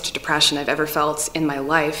darkest depression I've ever felt in my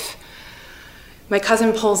life. My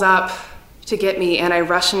cousin pulls up to get me, and I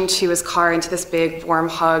rush into his car, into this big warm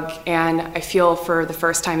hug, and I feel for the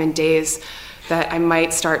first time in days that I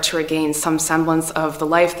might start to regain some semblance of the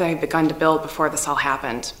life that I'd begun to build before this all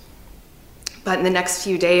happened. But in the next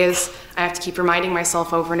few days, I have to keep reminding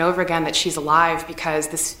myself over and over again that she's alive, because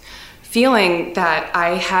this feeling that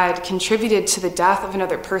I had contributed to the death of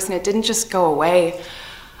another person, it didn't just go away.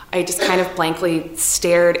 I just kind of blankly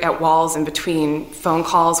stared at walls in between phone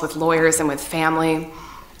calls with lawyers and with family,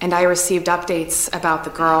 and I received updates about the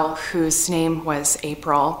girl whose name was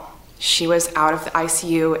April. She was out of the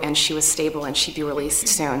ICU and she was stable and she'd be released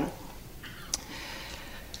soon.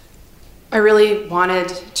 I really wanted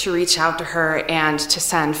to reach out to her and to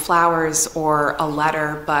send flowers or a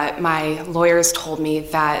letter, but my lawyers told me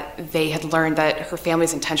that they had learned that her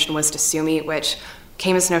family's intention was to sue me, which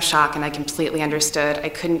came as no shock, and I completely understood. I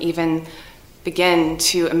couldn't even begin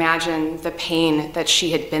to imagine the pain that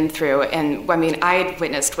she had been through, and I had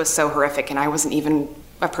witnessed was so horrific, and I wasn't even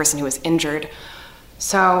a person who was injured.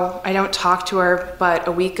 So I don't talk to her, but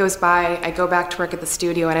a week goes by, I go back to work at the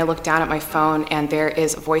studio, and I look down at my phone, and there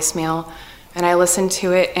is a voicemail, and I listen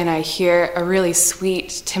to it, and I hear a really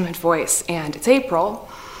sweet, timid voice, and it's April.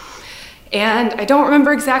 And I don't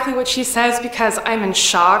remember exactly what she says because I'm in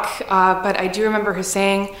shock, but I do remember her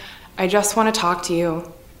saying, "I just want to talk to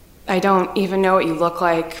you. I don't even know what you look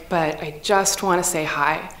like, but I just want to say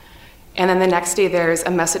hi." And then the next day there's a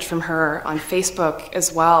message from her on Facebook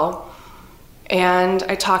as well. And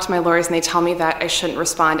I talk to my lawyers, and they tell me that I shouldn't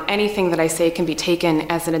respond. Anything that I say can be taken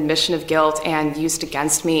as an admission of guilt and used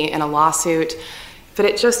against me in a lawsuit. But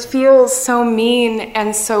it just feels so mean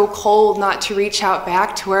and so cold not to reach out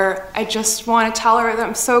back to her. I just want to tell her that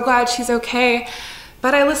I'm so glad she's okay.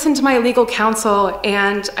 But I listen to my legal counsel,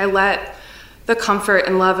 and I let the comfort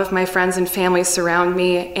and love of my friends and family surround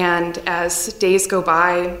me. And as days go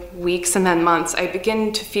by, weeks and then months, I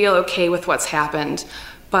begin to feel okay with what's happened.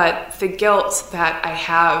 But the guilt that I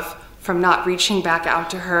have from not reaching back out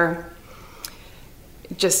to her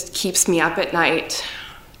just keeps me up at night.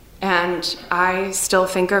 And I still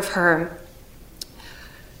think of her.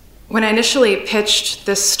 When I initially pitched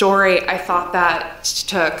this story, I thought that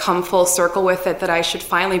to come full circle with it, that I should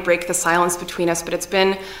finally break the silence between us, but it's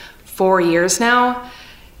been 4 years now.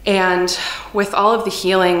 And with all of the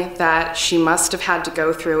healing that she must have had to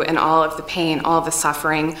go through and all of the pain, all of the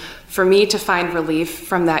suffering, for me to find relief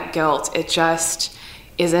from that guilt, it just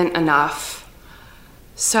isn't enough.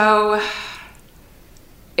 So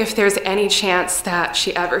if there's any chance that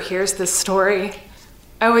she ever hears this story,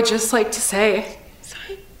 I would just like to say,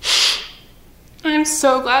 I'm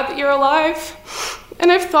so glad that you're alive.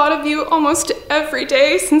 and I've thought of you almost every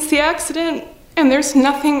day since the accident, and there's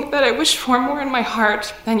nothing that I wish for more in my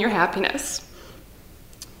heart than your happiness.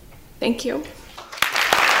 Thank you.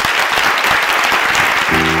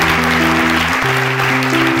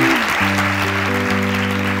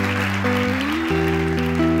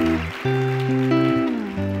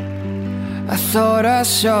 I thought I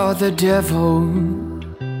saw the devil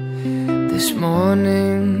this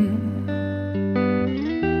morning,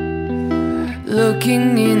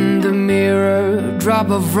 looking in the mirror, drop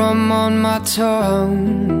of rum on my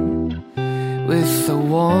tongue, with a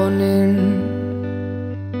warning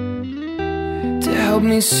to help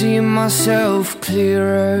me see myself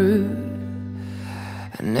clearer.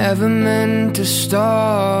 I never meant to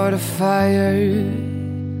start a fire,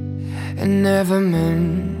 and never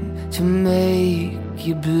meant to make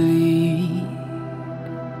you bleed.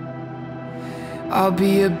 I'll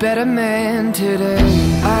be a better man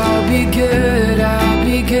today. I'll be good,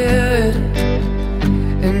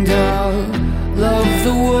 and I'll love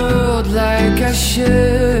the world like I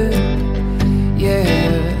should.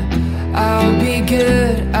 Yeah, I'll be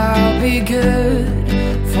good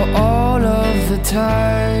for all of the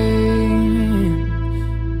times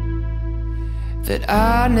that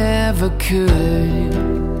I never could.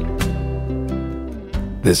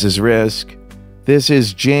 This is Risk. This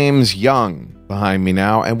is James Young behind me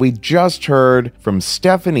now, and we just heard from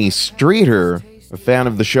Stephanie Streeter, a fan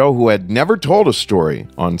of the show who had never told a story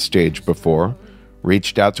on stage before,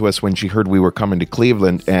 reached out to us when she heard we were coming to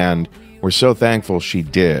Cleveland, and we're so thankful she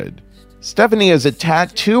did. Stephanie is a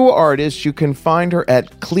tattoo artist. You can find her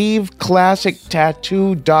at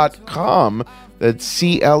cleveclassictattoo.com. That's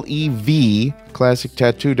CLEV,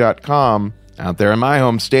 classictattoo.com, out there in my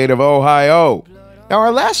home state of Ohio. Now,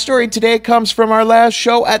 our last story today comes from our last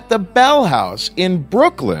show at the Bell House in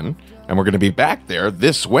Brooklyn, and we're going to be back there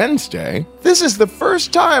this Wednesday. This is the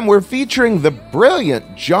first time we're featuring the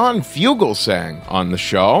brilliant John Fugelsang on the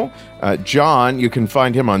show. John, you can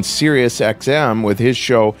find him on SiriusXM with his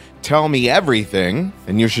show Tell Me Everything,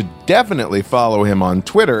 and you should definitely follow him on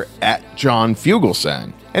Twitter at John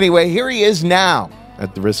Fugelsang. Anyway, here he is now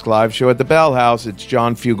at the Risk Live show at the Bell House. It's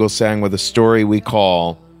John Fugelsang with a story we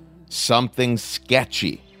call Something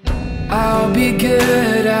Sketchy. I'll be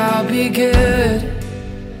good,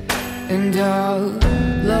 and I'll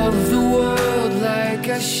love the world like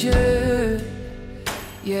I should.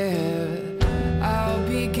 Yeah, I'll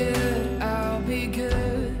be good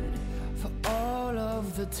for all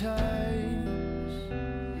of the times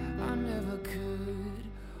I never could.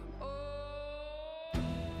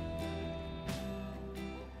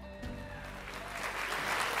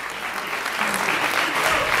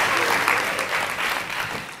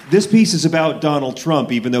 This piece is about Donald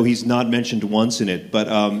Trump, even though he's not mentioned once in it. But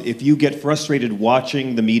if you get frustrated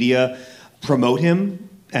watching the media promote him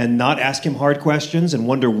and not ask him hard questions and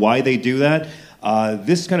wonder why they do that,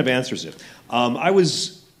 this kind of answers it. I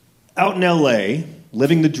was out in L.A.,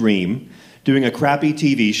 living the dream, doing a crappy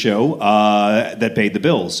TV show that paid the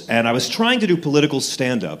bills. And I was trying to do political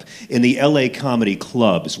stand-up in the L.A. comedy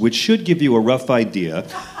clubs, which should give you a rough idea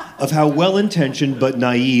of how well-intentioned but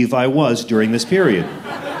naive I was during this period.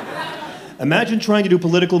 Imagine trying to do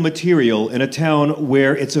political material in a town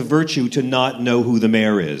where it's a virtue to not know who the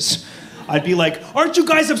mayor is. I'd be like, aren't you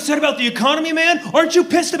guys upset about the economy, man? Aren't you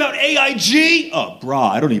pissed about AIG? Oh, brah,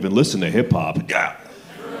 I don't even listen to hip-hop. Yeah.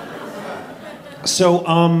 So,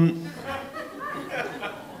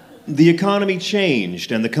 the economy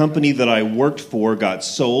changed, and the company that I worked for got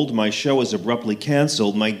sold. My show was abruptly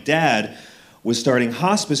canceled. My dad was starting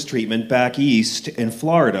hospice treatment back east in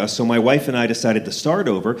Florida, so my wife and I decided to start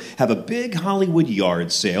over, have a big Hollywood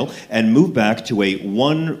yard sale, and move back to a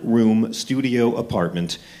one-room studio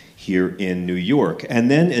apartment here in New York.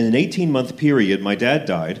 And then in an 18-month period, my dad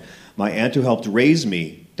died, my aunt who helped raise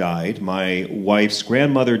me died, my wife's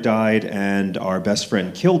grandmother died, and our best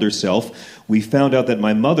friend killed herself. We found out that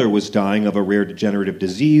my mother was dying of a rare degenerative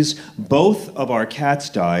disease. Both of our cats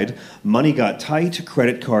died. Money got tight.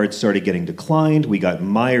 Credit cards started getting declined. We got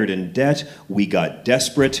mired in debt. We got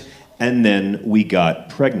desperate. And then we got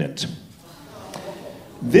pregnant.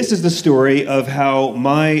 This is the story of how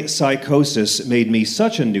my psychosis made me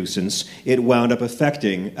such a nuisance, it wound up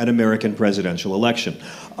affecting an American presidential election.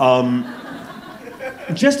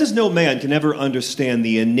 Just as no man can ever understand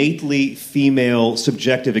the innately female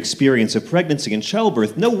subjective experience of pregnancy and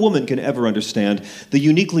childbirth, no woman can ever understand the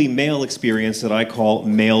uniquely male experience that I call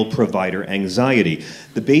male provider anxiety.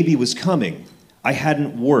 The baby was coming. I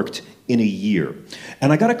hadn't worked in a year.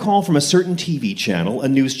 And I got a call from a certain TV channel, a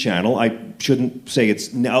news channel. I shouldn't say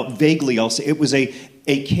it's now, vaguely I'll say it was a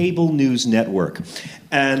cable news network.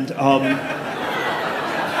 And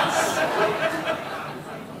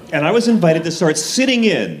And I was invited to start sitting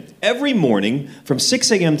in every morning from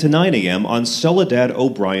 6 a.m. to 9 a.m. on Soledad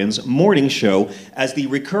O'Brien's morning show as the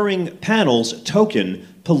recurring panel's token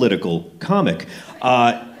political comic.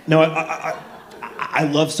 I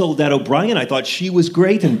love Soledad O'Brien. I thought she was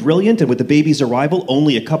great and brilliant, and with the baby's arrival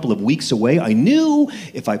only a couple of weeks away, I knew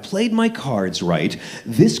if I played my cards right,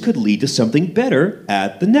 this could lead to something better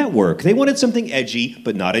at the network. They wanted something edgy,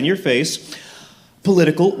 but not in your face,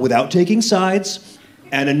 political without taking sides,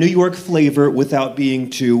 and a New York flavor without being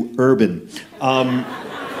too urban.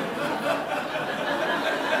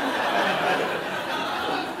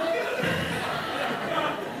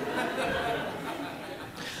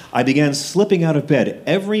 I began slipping out of bed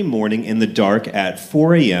every morning in the dark at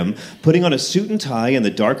 4 a.m., putting on a suit and tie in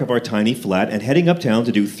the dark of our tiny flat, and heading uptown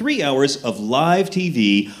to do 3 hours of live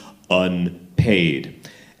TV unpaid.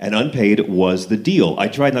 And unpaid was the deal. I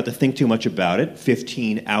tried not to think too much about it.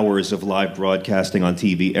 15 hours of live broadcasting on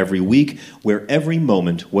TV every week, where every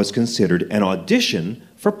moment was considered an audition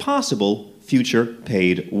for possible future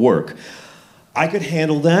paid work. I could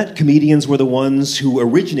handle that. Comedians were the ones who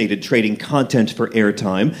originated trading content for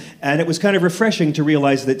airtime, and it was kind of refreshing to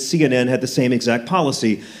realize that CNN had the same exact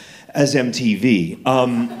policy as MTV.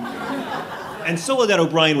 And Soledad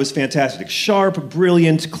O'Brien was fantastic. Sharp,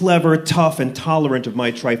 brilliant, clever, tough, and tolerant of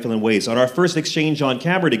my trifling ways. On our first exchange on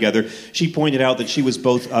camera together, she pointed out that she was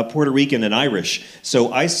both Puerto Rican and Irish.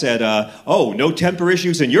 So I said, oh, no temper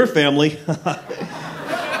issues in your family.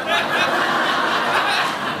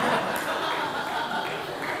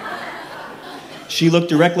 She looked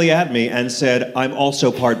directly at me and said, I'm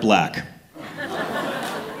also part black.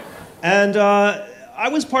 And I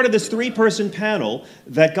was part of this 3-person panel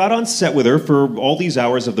that got on set with her for all these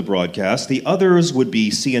hours of the broadcast. The others would be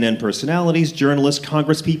CNN personalities, journalists,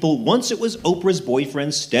 congresspeople. Once it was Oprah's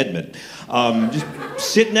boyfriend, Stedman. Just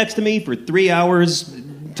sit next to me for 3 hours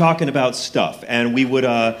talking about stuff. And we would...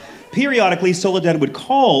 Periodically, Soledad would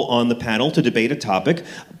call on the panel to debate a topic.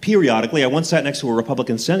 Periodically, I once sat next to a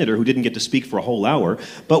Republican senator who didn't get to speak for a whole hour,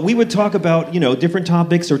 but we would talk about, different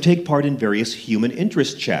topics or take part in various human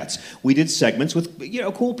interest chats. We did segments with,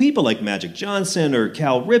 cool people like Magic Johnson or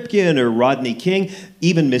Cal Ripken or Rodney King,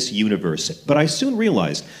 even Miss Universe. But I soon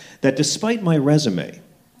realized that despite my resume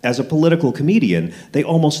as a political comedian, they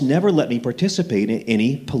almost never let me participate in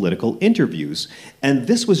any political interviews. And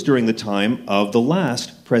this was during the time of the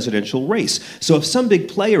last presidential race. So if some big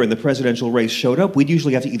player in the presidential race showed up, we'd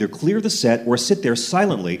usually have to either clear the set or sit there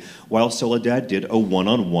silently while Soledad did a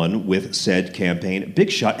one-on-one with said campaign big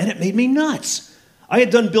shot, and it made me nuts. I had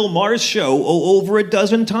done Bill Maher's show over a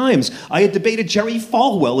dozen times. I had debated Jerry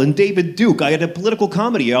Falwell and David Duke. I had a political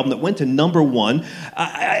comedy album that went to #1,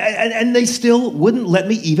 and they still wouldn't let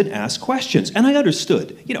me even ask questions. And I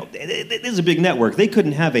understood. This is a big network. They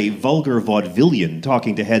couldn't have a vulgar vaudevillian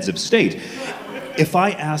talking to heads of state. If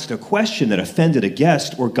I asked a question that offended a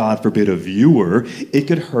guest, or God forbid a viewer, it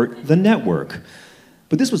could hurt the network.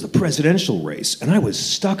 But this was the presidential race, and I was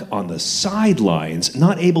stuck on the sidelines,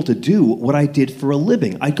 not able to do what I did for a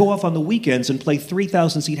living. I'd go off on the weekends and play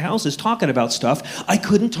 3,000-seat houses talking about stuff I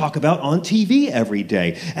couldn't talk about on TV every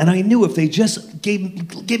day. And I knew if they just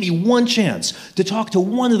gave me one chance to talk to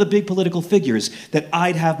one of the big political figures, that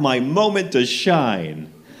I'd have my moment to shine.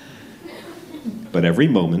 But every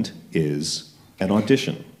moment is an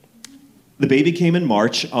audition. The baby came in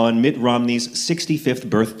March on Mitt Romney's 65th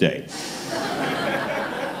birthday.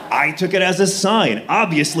 I took it as a sign.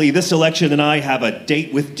 Obviously, this election and I have a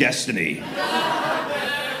date with destiny.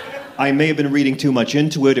 I may have been reading too much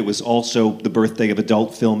into it. It was also the birthday of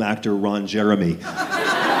adult film actor Ron Jeremy.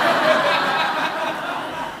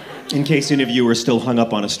 In case any of you are still hung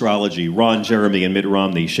up on astrology, Ron Jeremy and Mitt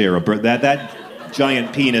Romney share a birthday. That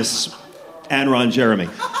giant penis and Ron Jeremy.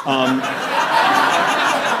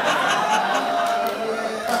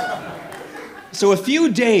 So a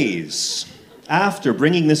few days after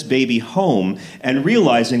bringing this baby home and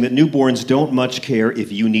realizing that newborns don't much care if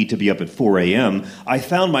you need to be up at 4 a.m., I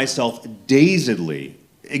found myself dazedly,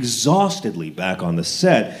 exhaustedly back on the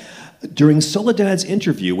set during Soledad's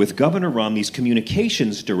interview with Governor Romney's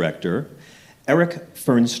communications director, Eric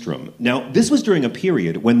Fernstrom. Now, this was during a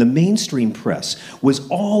period when the mainstream press was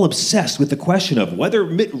all obsessed with the question of whether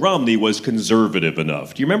Mitt Romney was conservative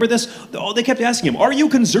enough. Do you remember this? Oh, they kept asking him, are you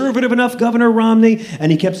conservative enough, Governor Romney?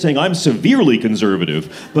 And he kept saying, I'm severely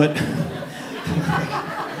conservative. But,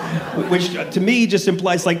 which to me just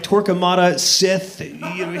implies like Torquemada, Sith,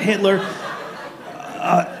 Hitler.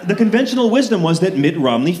 The conventional wisdom was that Mitt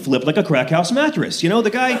Romney flipped like a crack house mattress.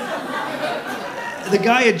 The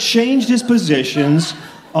guy had changed his positions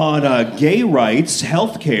on gay rights,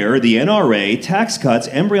 healthcare, the NRA, tax cuts,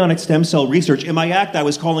 embryonic stem cell research. In my act, I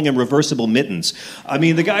was calling him reversible mittens. I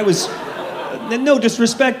mean, the guy was, no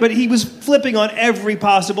disrespect, but he was flipping on every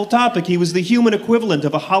possible topic. He was the human equivalent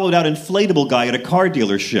of a hollowed out inflatable guy at a car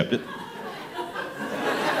dealership.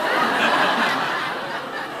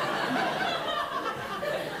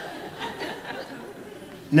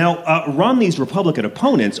 Now, Romney's Republican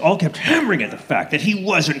opponents all kept hammering at the fact that he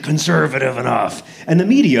wasn't conservative enough. And the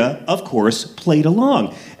media, of course, played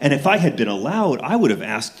along. And if I had been allowed, I would have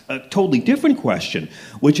asked a totally different question,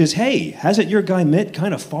 which is, hey, hasn't your guy Mitt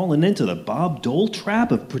kind of fallen into the Bob Dole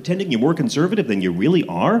trap of pretending you're more conservative than you really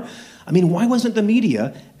are? I mean, why wasn't the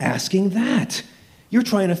media asking that? You're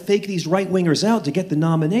trying to fake these right-wingers out to get the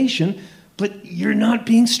nomination, but you're not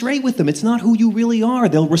being straight with them. It's not who you really are.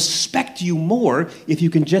 They'll respect you more if you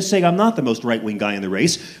can just say, I'm not the most right-wing guy in the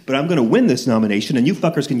race, but I'm going to win this nomination, and you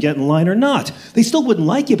fuckers can get in line or not. They still wouldn't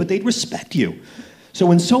like you, but they'd respect you. So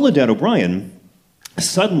when Soledad O'Brien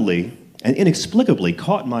suddenly and inexplicably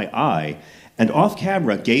caught my eye and off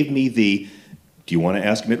camera gave me the, do you want to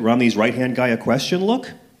ask Mitt Romney's right-hand guy a question look?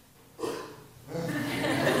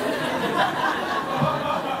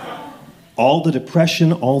 All the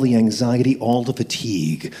depression, all the anxiety, all the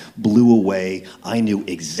fatigue blew away. I knew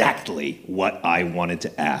exactly what I wanted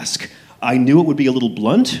to ask. I knew it would be a little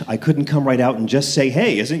blunt. I couldn't come right out and just say,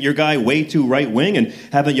 hey, isn't your guy way too right-wing and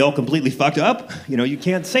haven't y'all completely fucked up? You know, you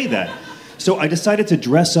can't say that. So I decided to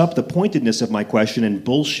dress up the pointedness of my question in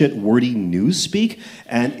bullshit, wordy newspeak,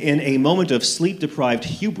 and in a moment of sleep-deprived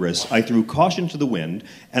hubris, I threw caution to the wind,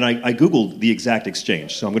 and I Googled the exact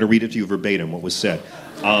exchange. So I'm going to read it to you verbatim, what was said.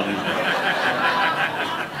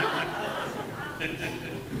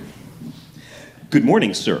 Good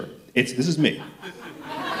morning, sir. This is me.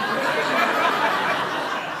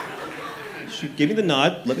 She gave me the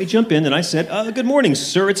nod, let me jump in, and I said, good morning,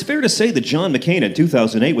 sir. It's fair to say that John McCain in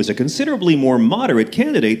 2008 was a considerably more moderate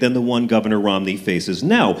candidate than the one Governor Romney faces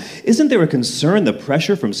now. Isn't there a concern the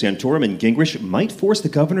pressure from Santorum and Gingrich might force the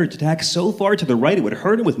governor to tack so far to the right it would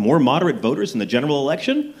hurt him with more moderate voters in the general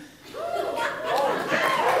election?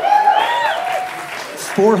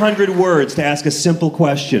 400 words to ask a simple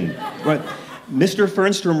question. Right. Mr.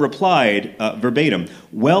 Fernstrom replied, verbatim,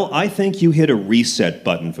 well, I think you hit a reset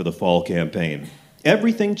button for the fall campaign.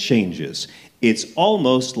 Everything changes. It's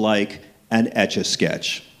almost like an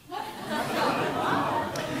Etch-a-Sketch.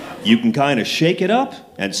 You can kind of shake it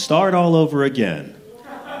up and start all over again.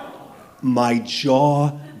 My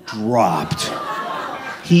jaw dropped.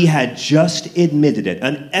 He had just admitted it,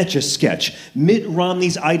 an Etch-a-Sketch. Mitt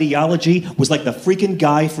Romney's ideology was like the freaking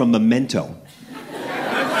guy from Memento.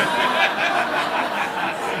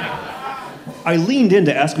 I leaned in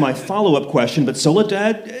to ask my follow-up question, but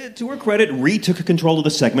Soledad, to her credit, retook control of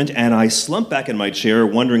the segment, and I slumped back in my chair,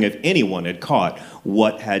 wondering if anyone had caught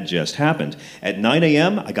what had just happened. At 9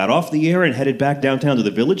 a.m., I got off the air and headed back downtown to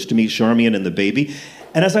the Village to meet Charmian and the baby.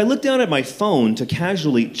 And as I looked down at my phone to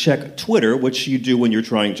casually check Twitter, which you do when you're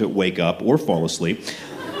trying to wake up or fall asleep,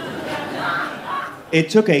 it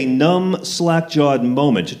took a numb, slack-jawed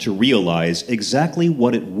moment to realize exactly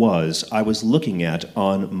what it was I was looking at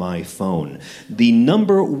on my phone. The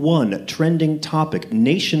 #1 trending topic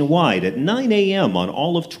nationwide at 9 a.m. on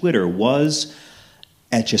all of Twitter was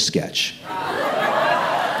Etch-a-Sketch.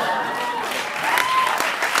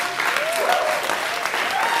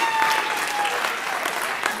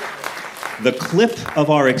 The clip of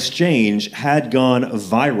our exchange had gone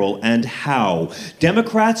viral, and how.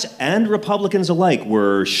 Democrats and Republicans alike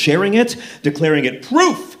were sharing it, declaring it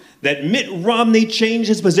proof that Mitt Romney changed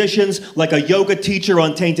his positions like a yoga teacher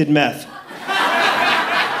on tainted meth.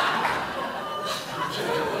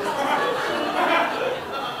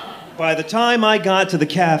 By the time I got to the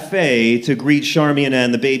cafe to greet Charmian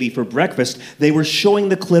and the baby for breakfast, they were showing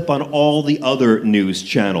the clip on all the other news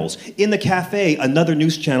channels. In the cafe, another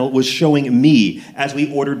news channel was showing me as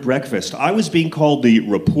we ordered breakfast. I was being called the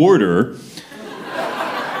reporter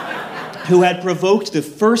who had provoked the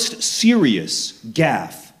first serious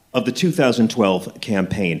gaffe of the 2012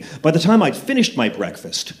 campaign. By the time I'd finished my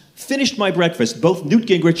breakfast, both Newt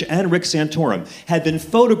Gingrich and Rick Santorum had been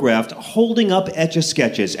photographed holding up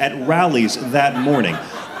Etch-a-Sketches at rallies that morning.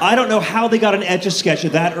 I don't know how they got an Etch-a-Sketch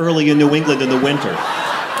that early in New England in the winter.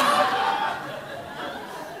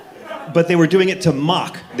 But they were doing it to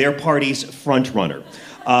mock their party's frontrunner.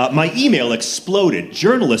 My email exploded.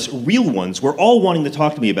 Journalists, real ones, were all wanting to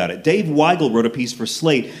talk to me about it. Dave Weigel wrote a piece for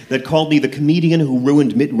Slate that called me the comedian who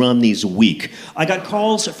ruined Mitt Romney's week. I got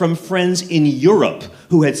calls from friends in Europe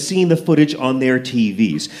who had seen the footage on their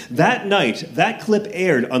TVs. That night, that clip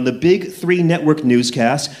aired on the big 3 network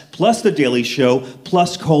newscasts, plus The Daily Show,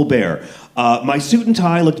 plus Colbert. My suit and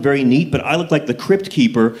tie looked very neat, but I looked like the crypt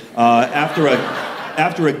keeper after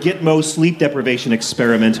a Gitmo sleep deprivation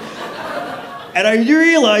experiment. And I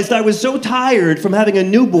realized I was so tired from having a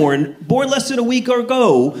newborn, born less than a week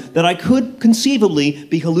ago, that I could conceivably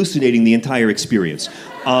be hallucinating the entire experience.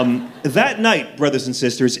 That night, brothers and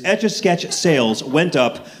sisters, Etch-a-Sketch sales went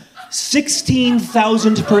up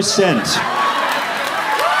 16,000%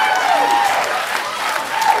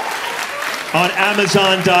 on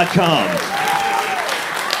Amazon.com.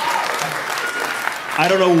 I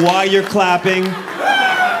don't know why you're clapping.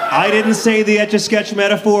 I didn't say the Etch-a-Sketch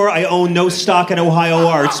metaphor. I own no stock in Ohio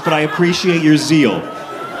Arts, but I appreciate your zeal.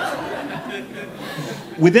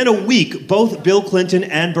 Within a week, both Bill Clinton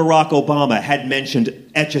and Barack Obama had mentioned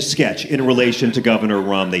Etch-a-Sketch in relation to Governor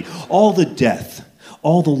Romney. All the death,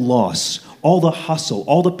 all the loss, all the hustle,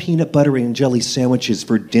 all the peanut butter and jelly sandwiches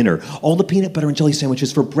for dinner, all the peanut butter and jelly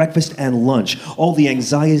sandwiches for breakfast and lunch, all the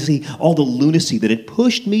anxiety, all the lunacy that had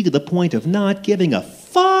pushed me to the point of not giving a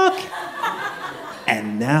fuck.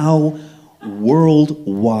 And now,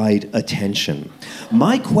 worldwide attention.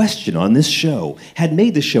 My question on this show had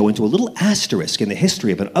made the show into a little asterisk in the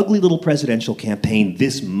history of an ugly little presidential campaign.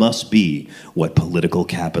 This must be what political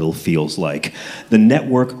capital feels like. The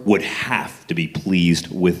network would have to be pleased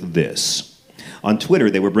with this. On Twitter,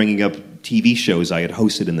 they were bringing up TV shows I had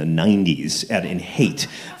hosted in the 90s in hate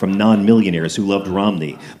from non-millionaires who loved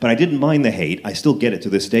Romney. But I didn't mind the hate. I still get it to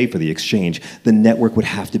this day for the exchange. The network would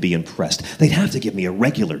have to be impressed. They'd have to give me a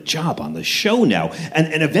regular job on the show now.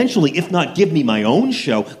 And eventually, if not give me my own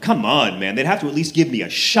show, come on, man, they'd have to at least give me a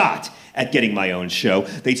shot at getting my own show.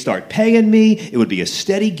 They'd start paying me. It would be a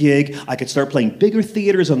steady gig. I could start playing bigger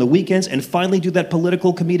theaters on the weekends and finally do that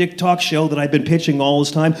political comedic talk show that I've been pitching all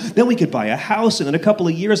this time. Then we could buy a house, and in a couple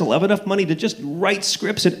of years, I'll have enough money to just write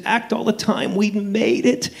scripts and act all the time. We'd made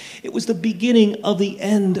it. It was the beginning of the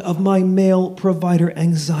end of my male provider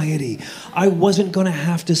anxiety. I wasn't going to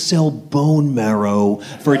have to sell bone marrow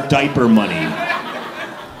for diaper money.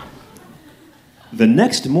 The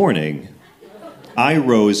next morning, I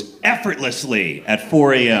rose effortlessly at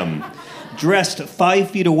 4 a.m., dressed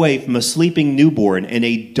 5 feet away from a sleeping newborn in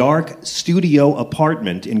a dark studio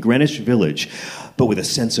apartment in Greenwich Village, but with a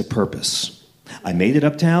sense of purpose. I made it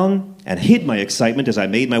uptown and hid my excitement as I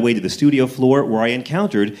made my way to the studio floor, where I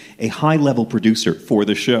encountered a high-level producer for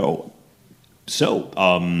the show.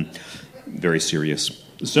 Very serious.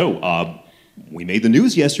 We made the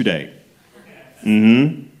news yesterday.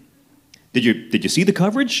 Mm-hmm. Did you see the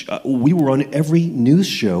coverage? We were on every news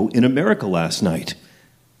show in America last night.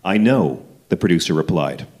 I know, the producer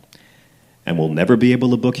replied. And we'll never be able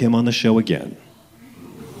to book him on the show again.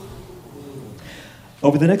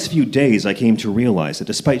 Over the next few days, I came to realize that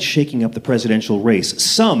despite shaking up the presidential race,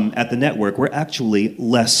 some at the network were actually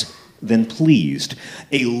less than pleased.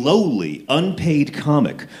 A lowly, unpaid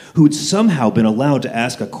comic who'd somehow been allowed to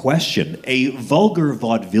ask a question, a vulgar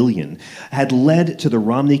vaudevillian, had led to the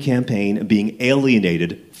Romney campaign being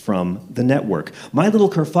alienated from the network. My little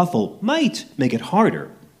kerfuffle might make it harder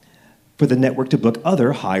for the network to book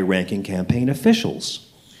other high-ranking campaign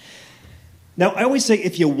officials. Now, I always say,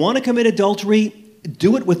 if you want to commit adultery,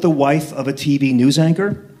 do it with the wife of a TV news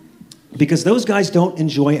anchor, because those guys don't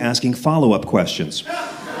enjoy asking follow-up questions.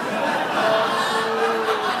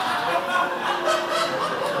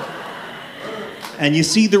 And you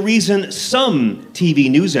see, the reason some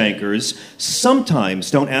TV news anchors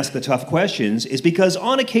sometimes don't ask the tough questions is because,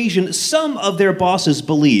 on occasion, some of their bosses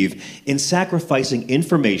believe in sacrificing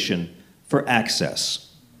information for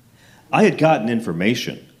access. I had gotten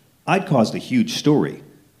information. I'd caused a huge story,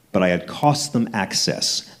 but I had cost them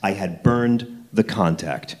access. I had burned the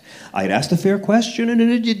contact. I had asked a fair question, and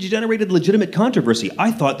it generated legitimate controversy.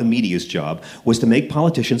 I thought the media's job was to make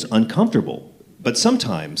politicians uncomfortable. But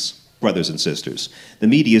sometimes, brothers and sisters, the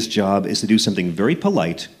media's job is to do something very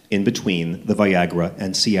polite in between the Viagra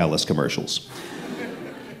and Cialis commercials.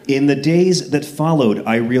 In the days that followed,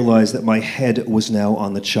 I realized that my head was now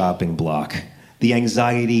on the chopping block. The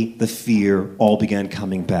anxiety, the fear, all began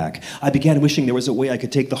coming back. I began wishing there was a way I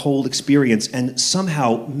could take the whole experience and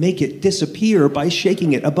somehow make it disappear by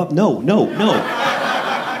shaking it above. No.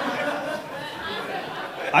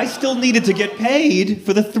 I still needed to get paid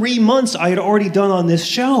for the 3 months I had already done on this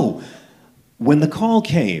show. When the call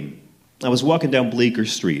came, I was walking down Bleecker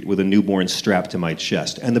Street with a newborn strapped to my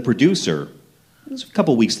chest, and the producer, a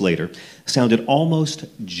couple weeks later, sounded almost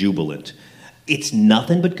jubilant. It's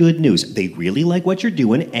nothing but good news. They really like what you're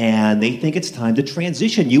doing, and they think it's time to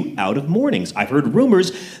transition you out of mornings. I've heard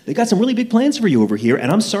rumors they got some really big plans for you over here,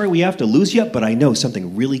 and I'm sorry we have to lose you, but I know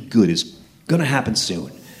something really good is going to happen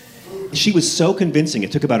soon. She was so convincing,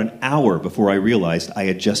 it took about an hour before I realized I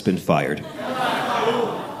had just been fired.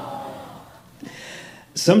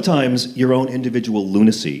 Sometimes your own individual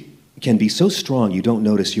lunacy can be so strong you don't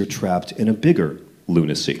notice you're trapped in a bigger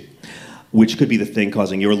lunacy, which could be the thing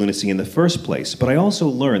causing your lunacy in the first place. But I also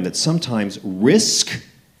learned that sometimes risk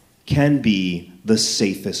can be the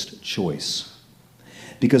safest choice.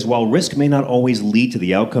 Because while risk may not always lead to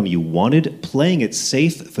the outcome you wanted, playing it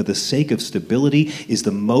safe for the sake of stability is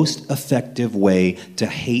the most effective way to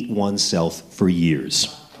hate oneself for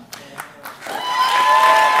years.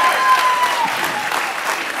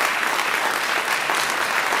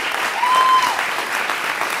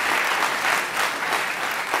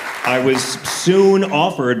 I was soon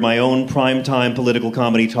offered my own primetime political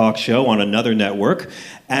comedy talk show on another network,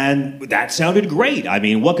 and that sounded great. I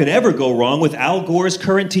mean, what could ever go wrong with Al Gore's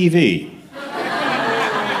Current TV?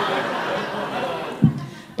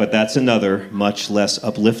 But that's another, much less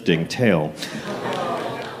uplifting tale.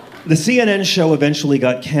 The CNN show eventually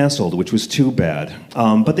got canceled, which was too bad.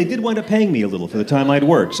 But they did wind up paying me a little for the time I'd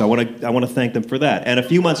worked, so I want to thank them for that. And a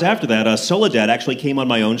few months after that, Soledad actually came on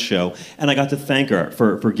my own show, and I got to thank her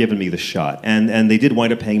for giving me the shot. And they did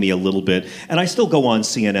wind up paying me a little bit, and I still go on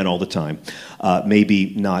CNN all the time.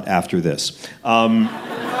 Maybe not after this. And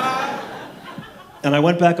I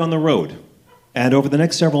went back on the road. And over the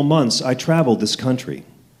next several months, I traveled this country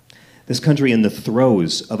in the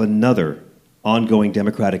throes of another ongoing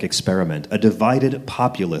democratic experiment, a divided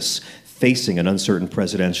populace facing an uncertain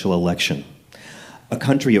presidential election. A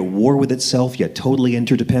country at war with itself, yet totally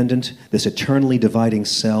interdependent, this eternally dividing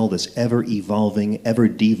cell, this ever-evolving,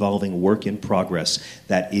 ever-devolving work in progress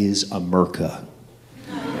that is America.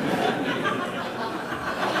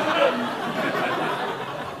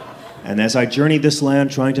 And as I journeyed this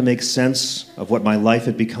land trying to make sense of what my life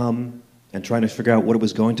had become and trying to figure out what it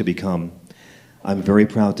was going to become, I'm very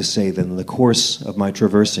proud to say that in the course of my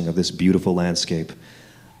traversing of this beautiful landscape,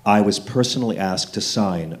 I was personally asked to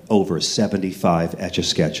sign over 75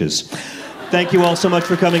 Etch-a-Sketches. Thank you all so much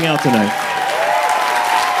for coming out tonight.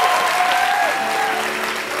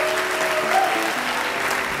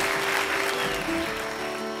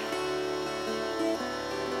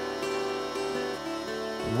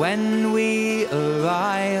 When we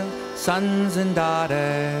arrive, sons and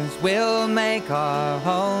daughters, we'll make our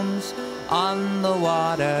homes on the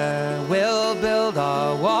water. We'll build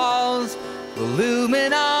our walls,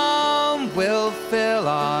 aluminum, we'll fill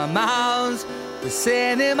our mouths with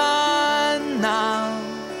cinema now.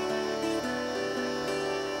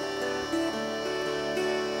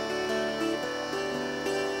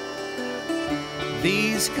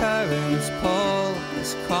 These currents pull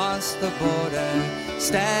us across the border.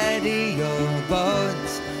 Steady your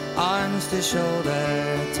boats, arms to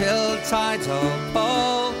shoulder, till tides all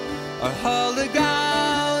pull or hold the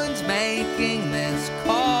ground, making this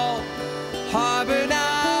call. Harbor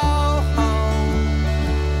now home.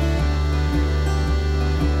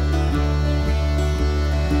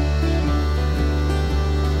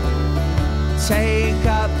 Take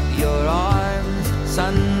up your arms,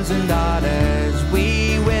 sons and daughters.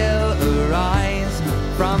 We will arise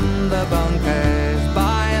from the bunkers,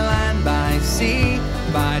 by land, by sea,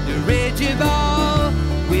 by dirigible.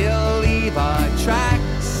 We'll leave our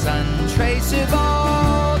tracks untraceable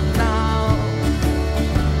now.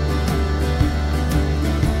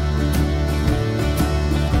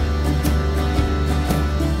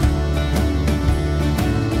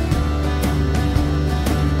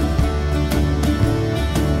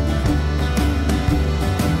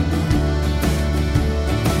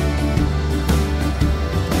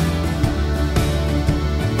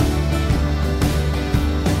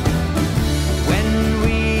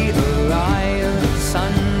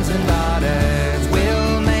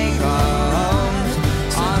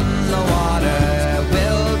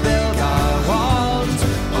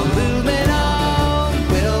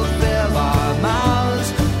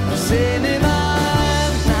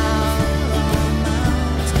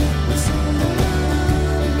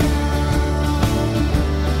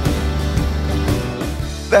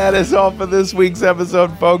 That is all for this week's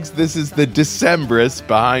episode, folks. This is the Decembrist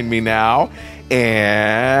behind me now.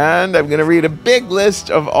 And I'm going to read a big list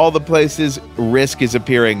of all the places Risk is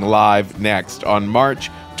appearing live next. On March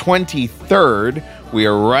 23rd, we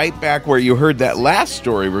are right back where you heard that last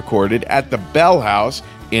story recorded at the Bell House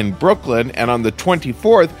in Brooklyn. And on the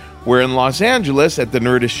 24th, we're in Los Angeles at the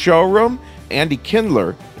Nerdist Showroom. Andy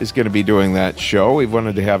Kindler is going to be doing that show. We've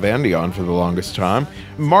wanted to have Andy on for the longest time.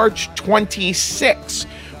 March 26th,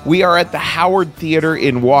 we are at the Howard Theater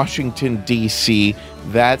in Washington, D.C.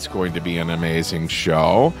 That's going to be an amazing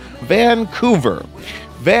show. Vancouver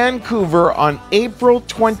on April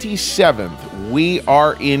 27th. We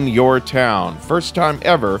are in your town. First time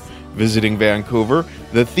ever visiting Vancouver.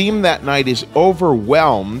 The theme that night is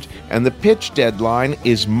Overwhelmed, and the pitch deadline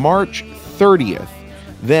is March 30th.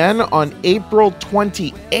 Then on April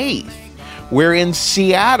 28th, we're in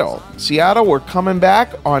Seattle. We're coming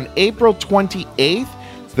back on April 28th.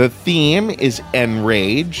 The theme is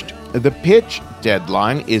Enraged. The pitch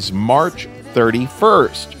deadline is March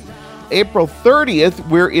 31st. April 30th,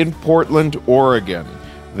 we're in Portland, Oregon.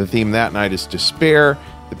 The theme that night is Despair.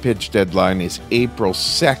 The pitch deadline is April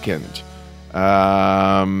 2nd.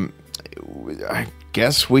 I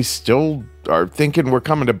guess we still are thinking we're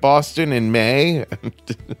coming to Boston in May.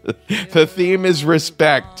 The theme is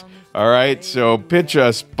Respect. All right, so pitch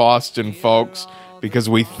us, Boston folks, because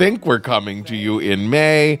we think we're coming to you in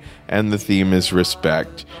May, and the theme is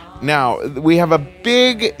Respect. Now, we have a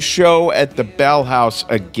big show at the Bell House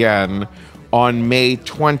again on May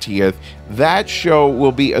 20th. That show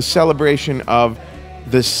will be a celebration of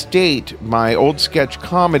The State, my old sketch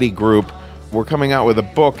comedy group. We're coming out with a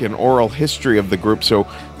book, an oral history of the group, so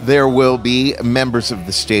there will be members of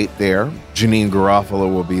The State there. Janine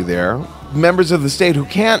Garofalo will be there. Members of The State who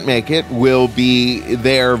can't make it will be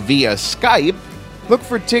there via Skype. Look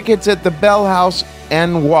for tickets at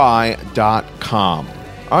thebellhouseny.com.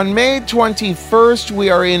 On May 21st, we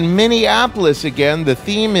are in Minneapolis again. The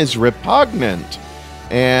theme is Repugnant,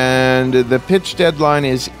 and the pitch deadline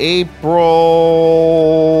is April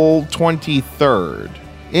 23rd.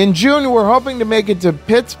 In June, we're hoping to make it to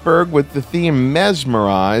Pittsburgh with the theme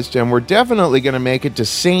Mesmerized, and we're definitely going to make it to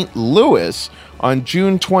St. Louis on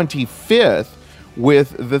June 25th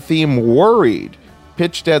with the theme Worried.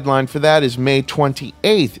 Pitch deadline for that is May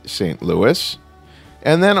 28th, St. Louis.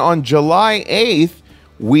 And then on July 8th,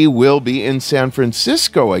 we will be in San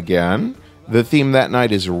Francisco again. The theme that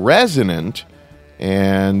night is Resonant,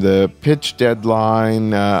 and the pitch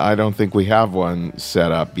deadline, I don't think we have one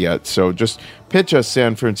set up yet, so just pitch us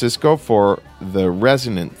San Francisco for the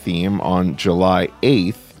Resonant theme on July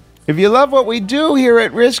 8th. If you love what we do here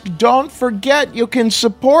at Risk, don't forget you can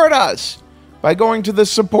support us by going to the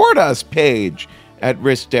Support Us page at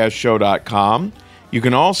risk-show.com. You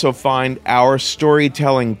can also find our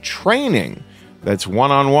storytelling training. That's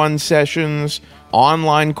one-on-one sessions,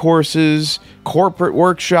 online courses, corporate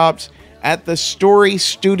workshops at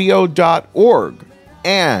thestorystudio.org.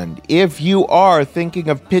 And if you are thinking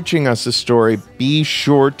of pitching us a story, be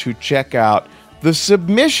sure to check out the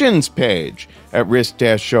submissions page at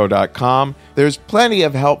risk-show.com. There's plenty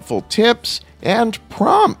of helpful tips and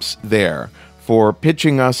prompts there for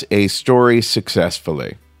pitching us a story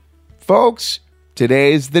successfully. Folks,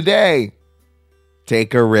 today's the day.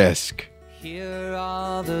 Take a risk. Here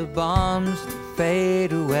are the bombs that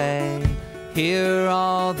fade away. Here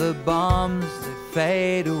are the bombs that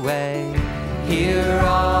fade away. Here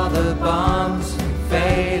are the bombs that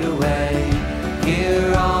fade away.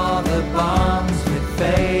 Here are the bombs that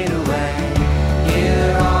fade away.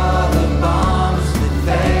 Here are the bombs that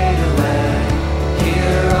fade away.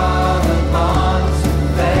 Here are the bombs that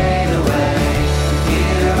fade away.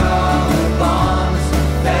 Here are the bombs that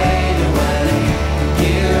fade away.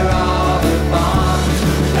 Here are the bombs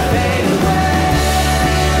that fade away.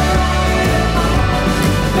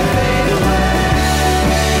 Fade away. Fade away. Fade away.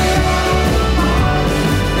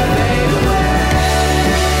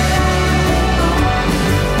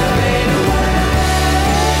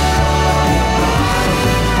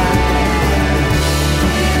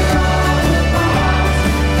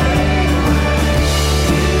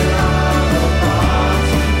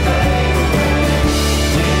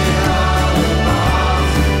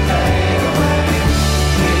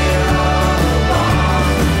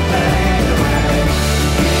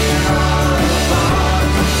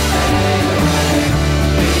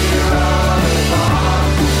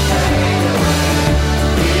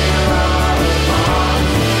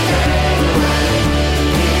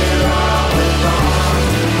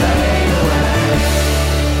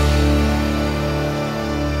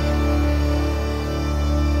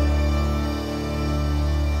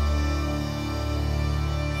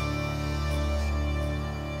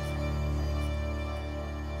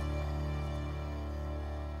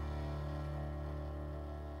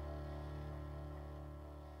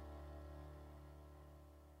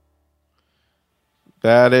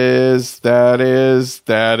 That is.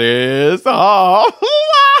 Oh,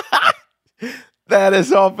 That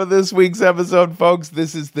is all for this week's episode, folks.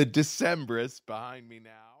 This is the Decemberists behind me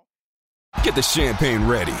now. Get the champagne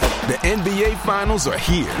ready. The NBA Finals are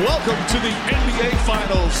here. Welcome to the NBA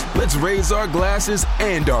Finals. Let's raise our glasses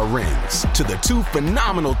and our rings to the two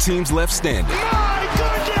phenomenal teams left standing. My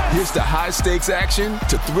goodness! Here's to high-stakes action,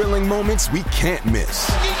 to thrilling moments we can't miss.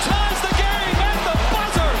 He ties the game at the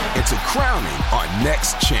buzzer! And to crowning our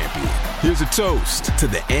next champion. Here's a toast to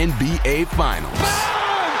the NBA Finals.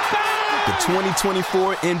 The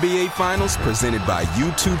 2024 NBA Finals, presented by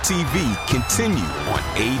YouTube TV, continue on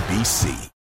ABC.